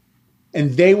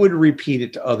 And they would repeat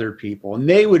it to other people. And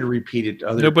they would repeat it to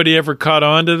other people. Nobody ever caught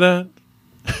on to that?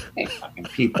 Hey, fucking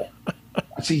people.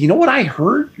 I said, you know what I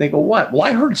heard? They go, what? Well,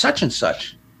 I heard such and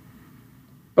such.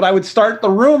 But I would start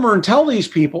the rumor and tell these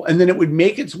people, and then it would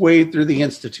make its way through the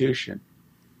institution.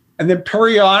 And then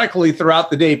periodically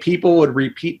throughout the day, people would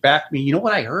repeat back to me, you know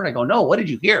what I heard? I go, no, what did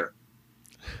you hear?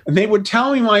 And they would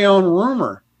tell me my own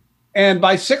rumor. And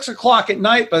by 6 o'clock at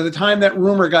night, by the time that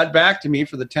rumor got back to me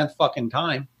for the 10th fucking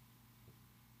time,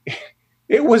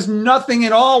 it was nothing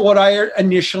at all what I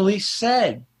initially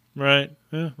said. Right.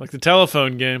 Yeah, like the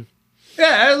telephone game.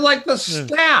 Yeah, like the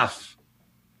staff.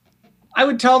 I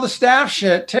would tell the staff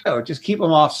shit too. Just keep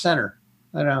them off center.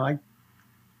 I don't know.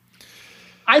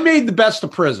 I made the best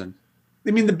of prison.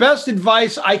 I mean, the best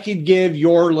advice I could give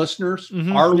your listeners,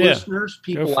 our listeners,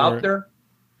 people out there,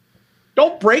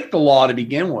 don't break the law to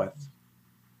begin with.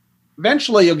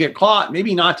 Eventually you'll get caught,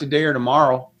 maybe not today or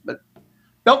tomorrow, but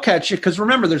they'll catch you. Because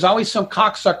remember, there's always some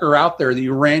cocksucker out there that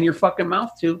you ran your fucking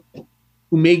mouth to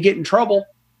who may get in trouble.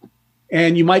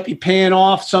 And you might be paying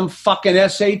off some fucking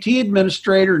SAT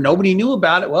administrator. Nobody knew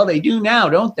about it. Well, they do now,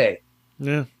 don't they?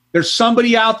 Yeah. There's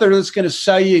somebody out there that's going to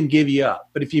sell you and give you up.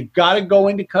 But if you've got to go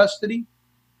into custody,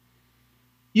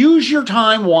 use your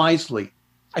time wisely.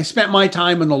 I spent my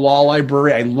time in the law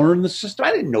library. I learned the system.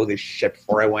 I didn't know this shit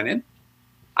before I went in.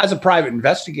 I was a private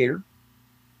investigator.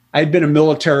 I had been a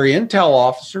military intel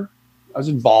officer. I was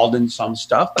involved in some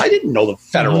stuff. I didn't know the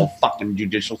federal fucking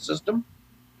judicial system.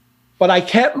 But I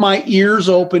kept my ears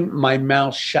open, my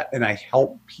mouth shut, and I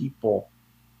helped people.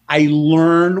 I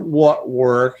learned what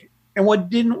worked and what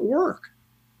didn't work.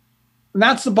 And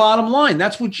that's the bottom line.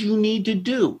 That's what you need to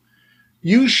do.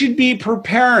 You should be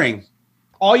preparing.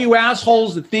 All you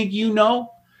assholes that think you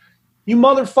know, you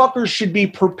motherfuckers should be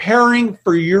preparing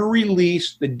for your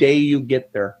release the day you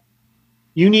get there.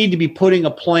 You need to be putting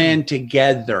a plan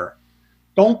together.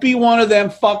 Don't be one of them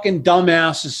fucking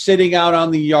dumbasses sitting out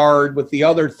on the yard with the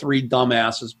other three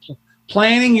dumbasses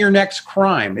planning your next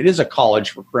crime. It is a college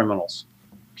for criminals.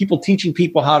 People teaching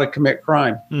people how to commit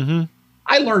crime.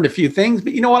 I learned a few things,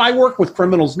 but you know what? I work with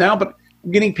criminals now, but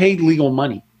I'm getting paid legal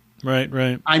money.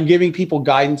 Right. I'm giving people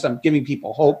guidance. I'm giving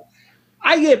people hope.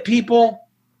 I get people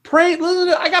praying.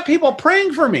 I got people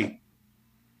praying for me.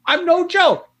 I'm no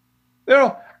joke. You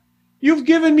know, you've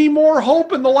given me more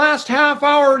hope in the last half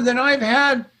hour than I've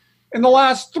had in the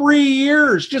last 3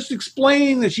 years. Just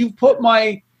explaining this, you've calmed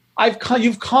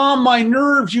my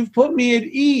nerves. You've put me at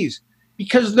ease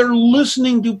because they're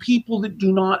listening to people that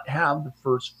do not have the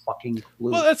first fucking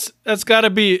clue. Well, that's got to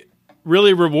be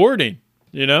really rewarding,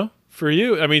 you know, for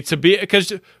you. I mean,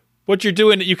 because what you're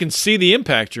doing, you can see the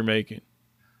impact you're making.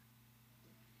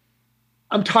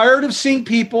 I'm tired of seeing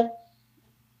people.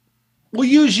 We'll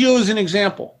use you as an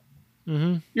example.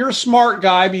 You're a smart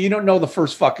guy, but you don't know the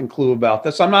first fucking clue about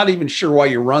this. I'm not even sure why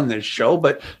you run this show,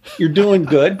 but you're doing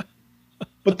good.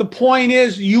 But the point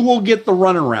is, you will get the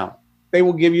runaround. They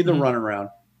will give you the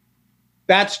runaround.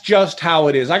 That's just how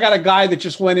it is. I got a guy that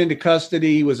just went into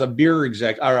custody. He was a beer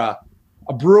exec or a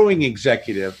brewing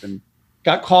executive and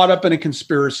got caught up in a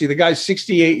conspiracy. The guy's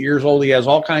 68 years old. He has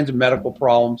all kinds of medical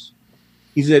problems.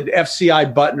 He's an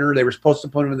FCI buttoner. They were supposed to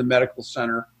put him in the medical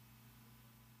center.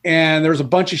 And there was a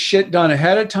bunch of shit done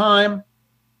ahead of time.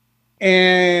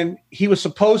 And he was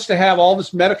supposed to have all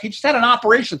this medical. He just had an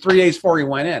operation 3 days before he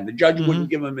went in. The judge wouldn't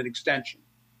give him an extension.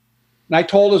 And I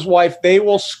told his wife, they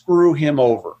will screw him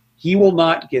over. He will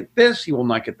not get this. He will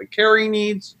not get the care he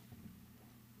needs.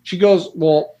 She goes,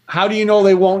 well, how do you know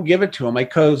they won't give it to him? I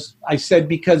said,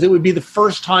 because it would be the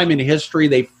first time in history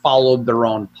they followed their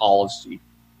own policy.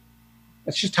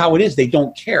 That's just how it is. They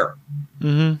don't care.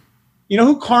 You know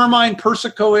who Carmine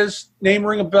Persico is? Name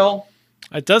ring a bell?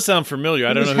 It does sound familiar.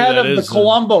 I don't know who that is. Head of the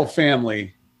Colombo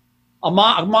family, a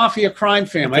mafia crime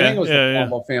family. Okay. I think it was the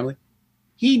Colombo family.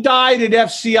 He died at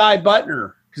FCI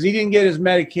Butner because he didn't get his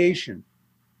medication.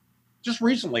 Just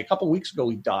recently, a couple of weeks ago,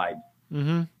 he died.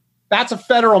 That's a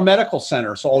federal medical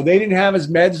center. So they didn't have his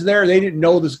meds there. They didn't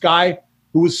know this guy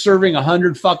who was serving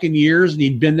 100 fucking years and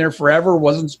he'd been there forever,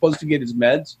 wasn't supposed to get his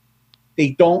meds.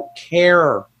 They don't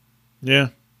care. Yeah.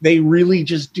 They really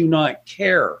just do not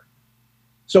care.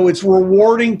 So it's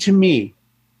rewarding to me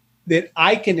that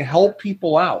I can help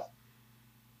people out,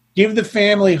 give the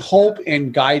family hope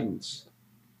and guidance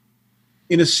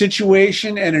in a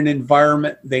situation and an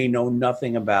environment they know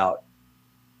nothing about.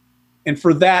 And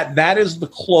for that is the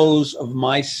close of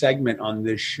my segment on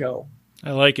this show.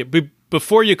 I like it.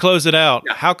 Before you close it out,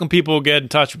 how can people get in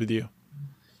touch with you?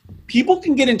 People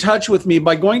can get in touch with me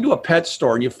by going to a pet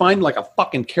store and you find like a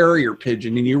fucking carrier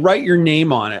pigeon and you write your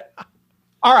name on it.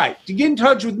 All right. To get in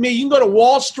touch with me, you can go to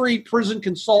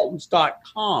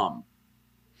wallstreetprisonconsultants.com.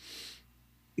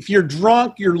 If you're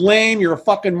drunk, you're lame, you're a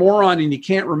fucking moron and you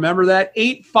can't remember that,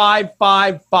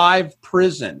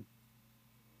 8555-PRISON.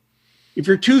 If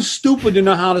you're too stupid to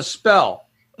know how to spell,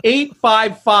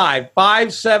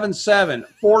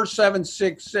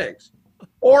 855-577-4766.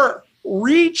 Or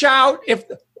reach out if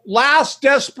last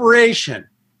desperation.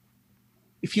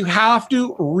 If you have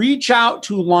to, reach out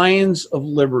to Lions of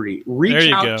Liberty. Reach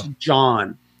out to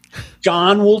John.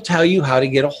 John will tell you how to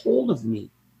get a hold of me.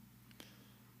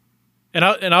 And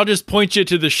I'll just point you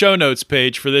to the show notes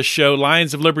page for this show,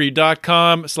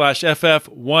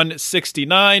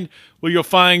 lionsofliberty.com/FF169, where you'll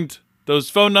find those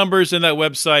phone numbers and that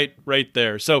website right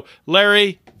there. So,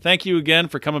 Larry, thank you again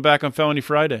for coming back on Felony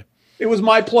Friday. It was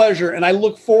my pleasure, and I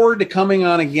look forward to coming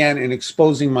on again and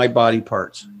exposing my body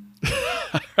parts.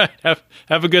 All right.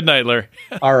 Have a good night, Larry.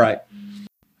 All right.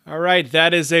 All right.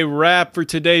 That is a wrap for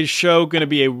today's show. Going to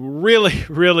be a really,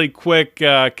 really quick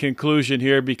conclusion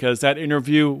here because that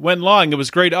interview went long. It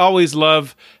was great. Always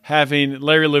love having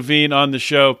Larry Levine on the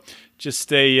show.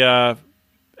 Just a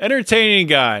entertaining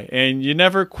guy, and you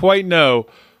never quite know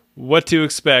what to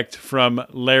expect from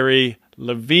Larry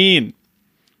Levine.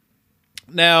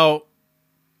 Now,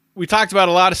 we talked about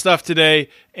a lot of stuff today,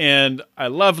 and I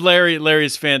love Larry.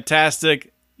 Larry's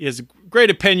fantastic. He has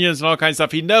great opinions and all kinds of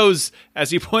stuff. He knows,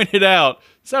 as he pointed out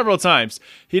several times,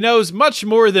 he knows much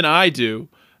more than I do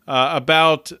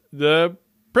about the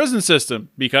prison system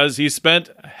because he spent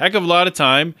a heck of a lot of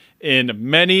time in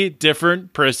many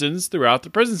different prisons throughout the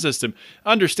prison system.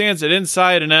 Understands it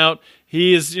inside and out.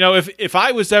 He is, if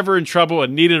I was ever in trouble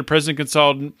and needed a prison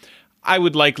consultant, I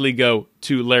would likely go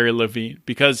to Larry Levine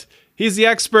because he's the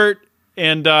expert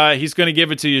and he's going to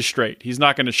give it to you straight. He's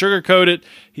not going to sugarcoat it.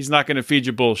 He's not going to feed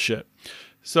you bullshit.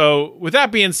 So with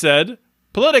that being said,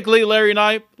 politically, Larry and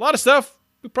I, a lot of stuff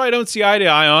we probably don't see eye to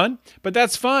eye on, but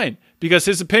that's fine because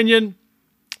his opinion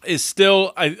is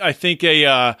still, I think,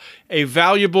 a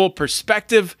valuable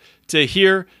perspective to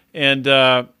hear. And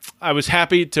I was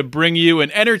happy to bring you an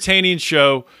entertaining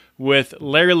show with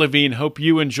Larry Levine. Hope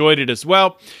you enjoyed it as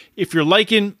well. If you're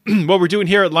liking what we're doing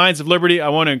here at Lions of Liberty, I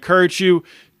want to encourage you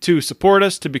to support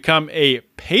us, to become a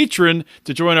patron,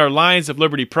 to join our Lions of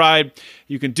Liberty Pride.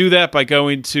 You can do that by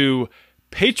going to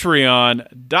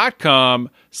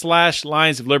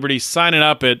patreon.com/Lions of Liberty, signing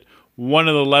up at one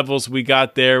of the levels we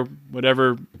got there,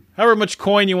 however much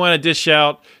coin you want to dish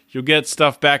out, you'll get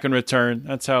stuff back in return.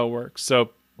 That's how it works.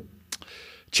 So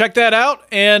check that out.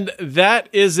 And that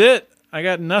is it. I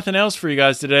got nothing else for you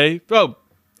guys today. Oh,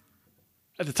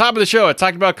 at the top of the show, I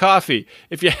talked about coffee.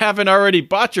 If you haven't already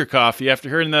bought your coffee after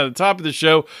hearing that at the top of the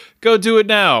show, go do it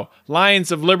now.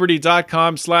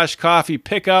 lionsofliberty.com/coffee.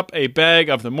 Pick up a bag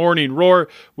of the Morning Roar.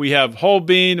 We have whole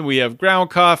bean. We have ground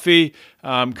coffee.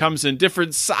 Comes in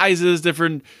different sizes,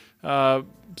 different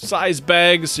size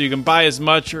bags, so you can buy as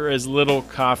much or as little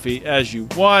coffee as you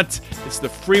want. It's the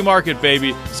free market,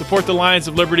 baby. Support the Lions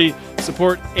of Liberty.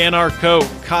 Support Anarcho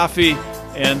Coffee.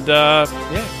 And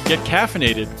get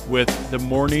caffeinated with the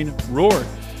Morning Roar.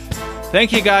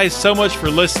 Thank you guys so much for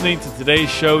listening to today's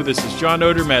show. This is John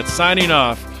Odermatt signing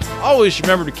off. Always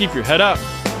remember to keep your head up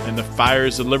and the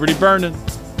fires of liberty burning.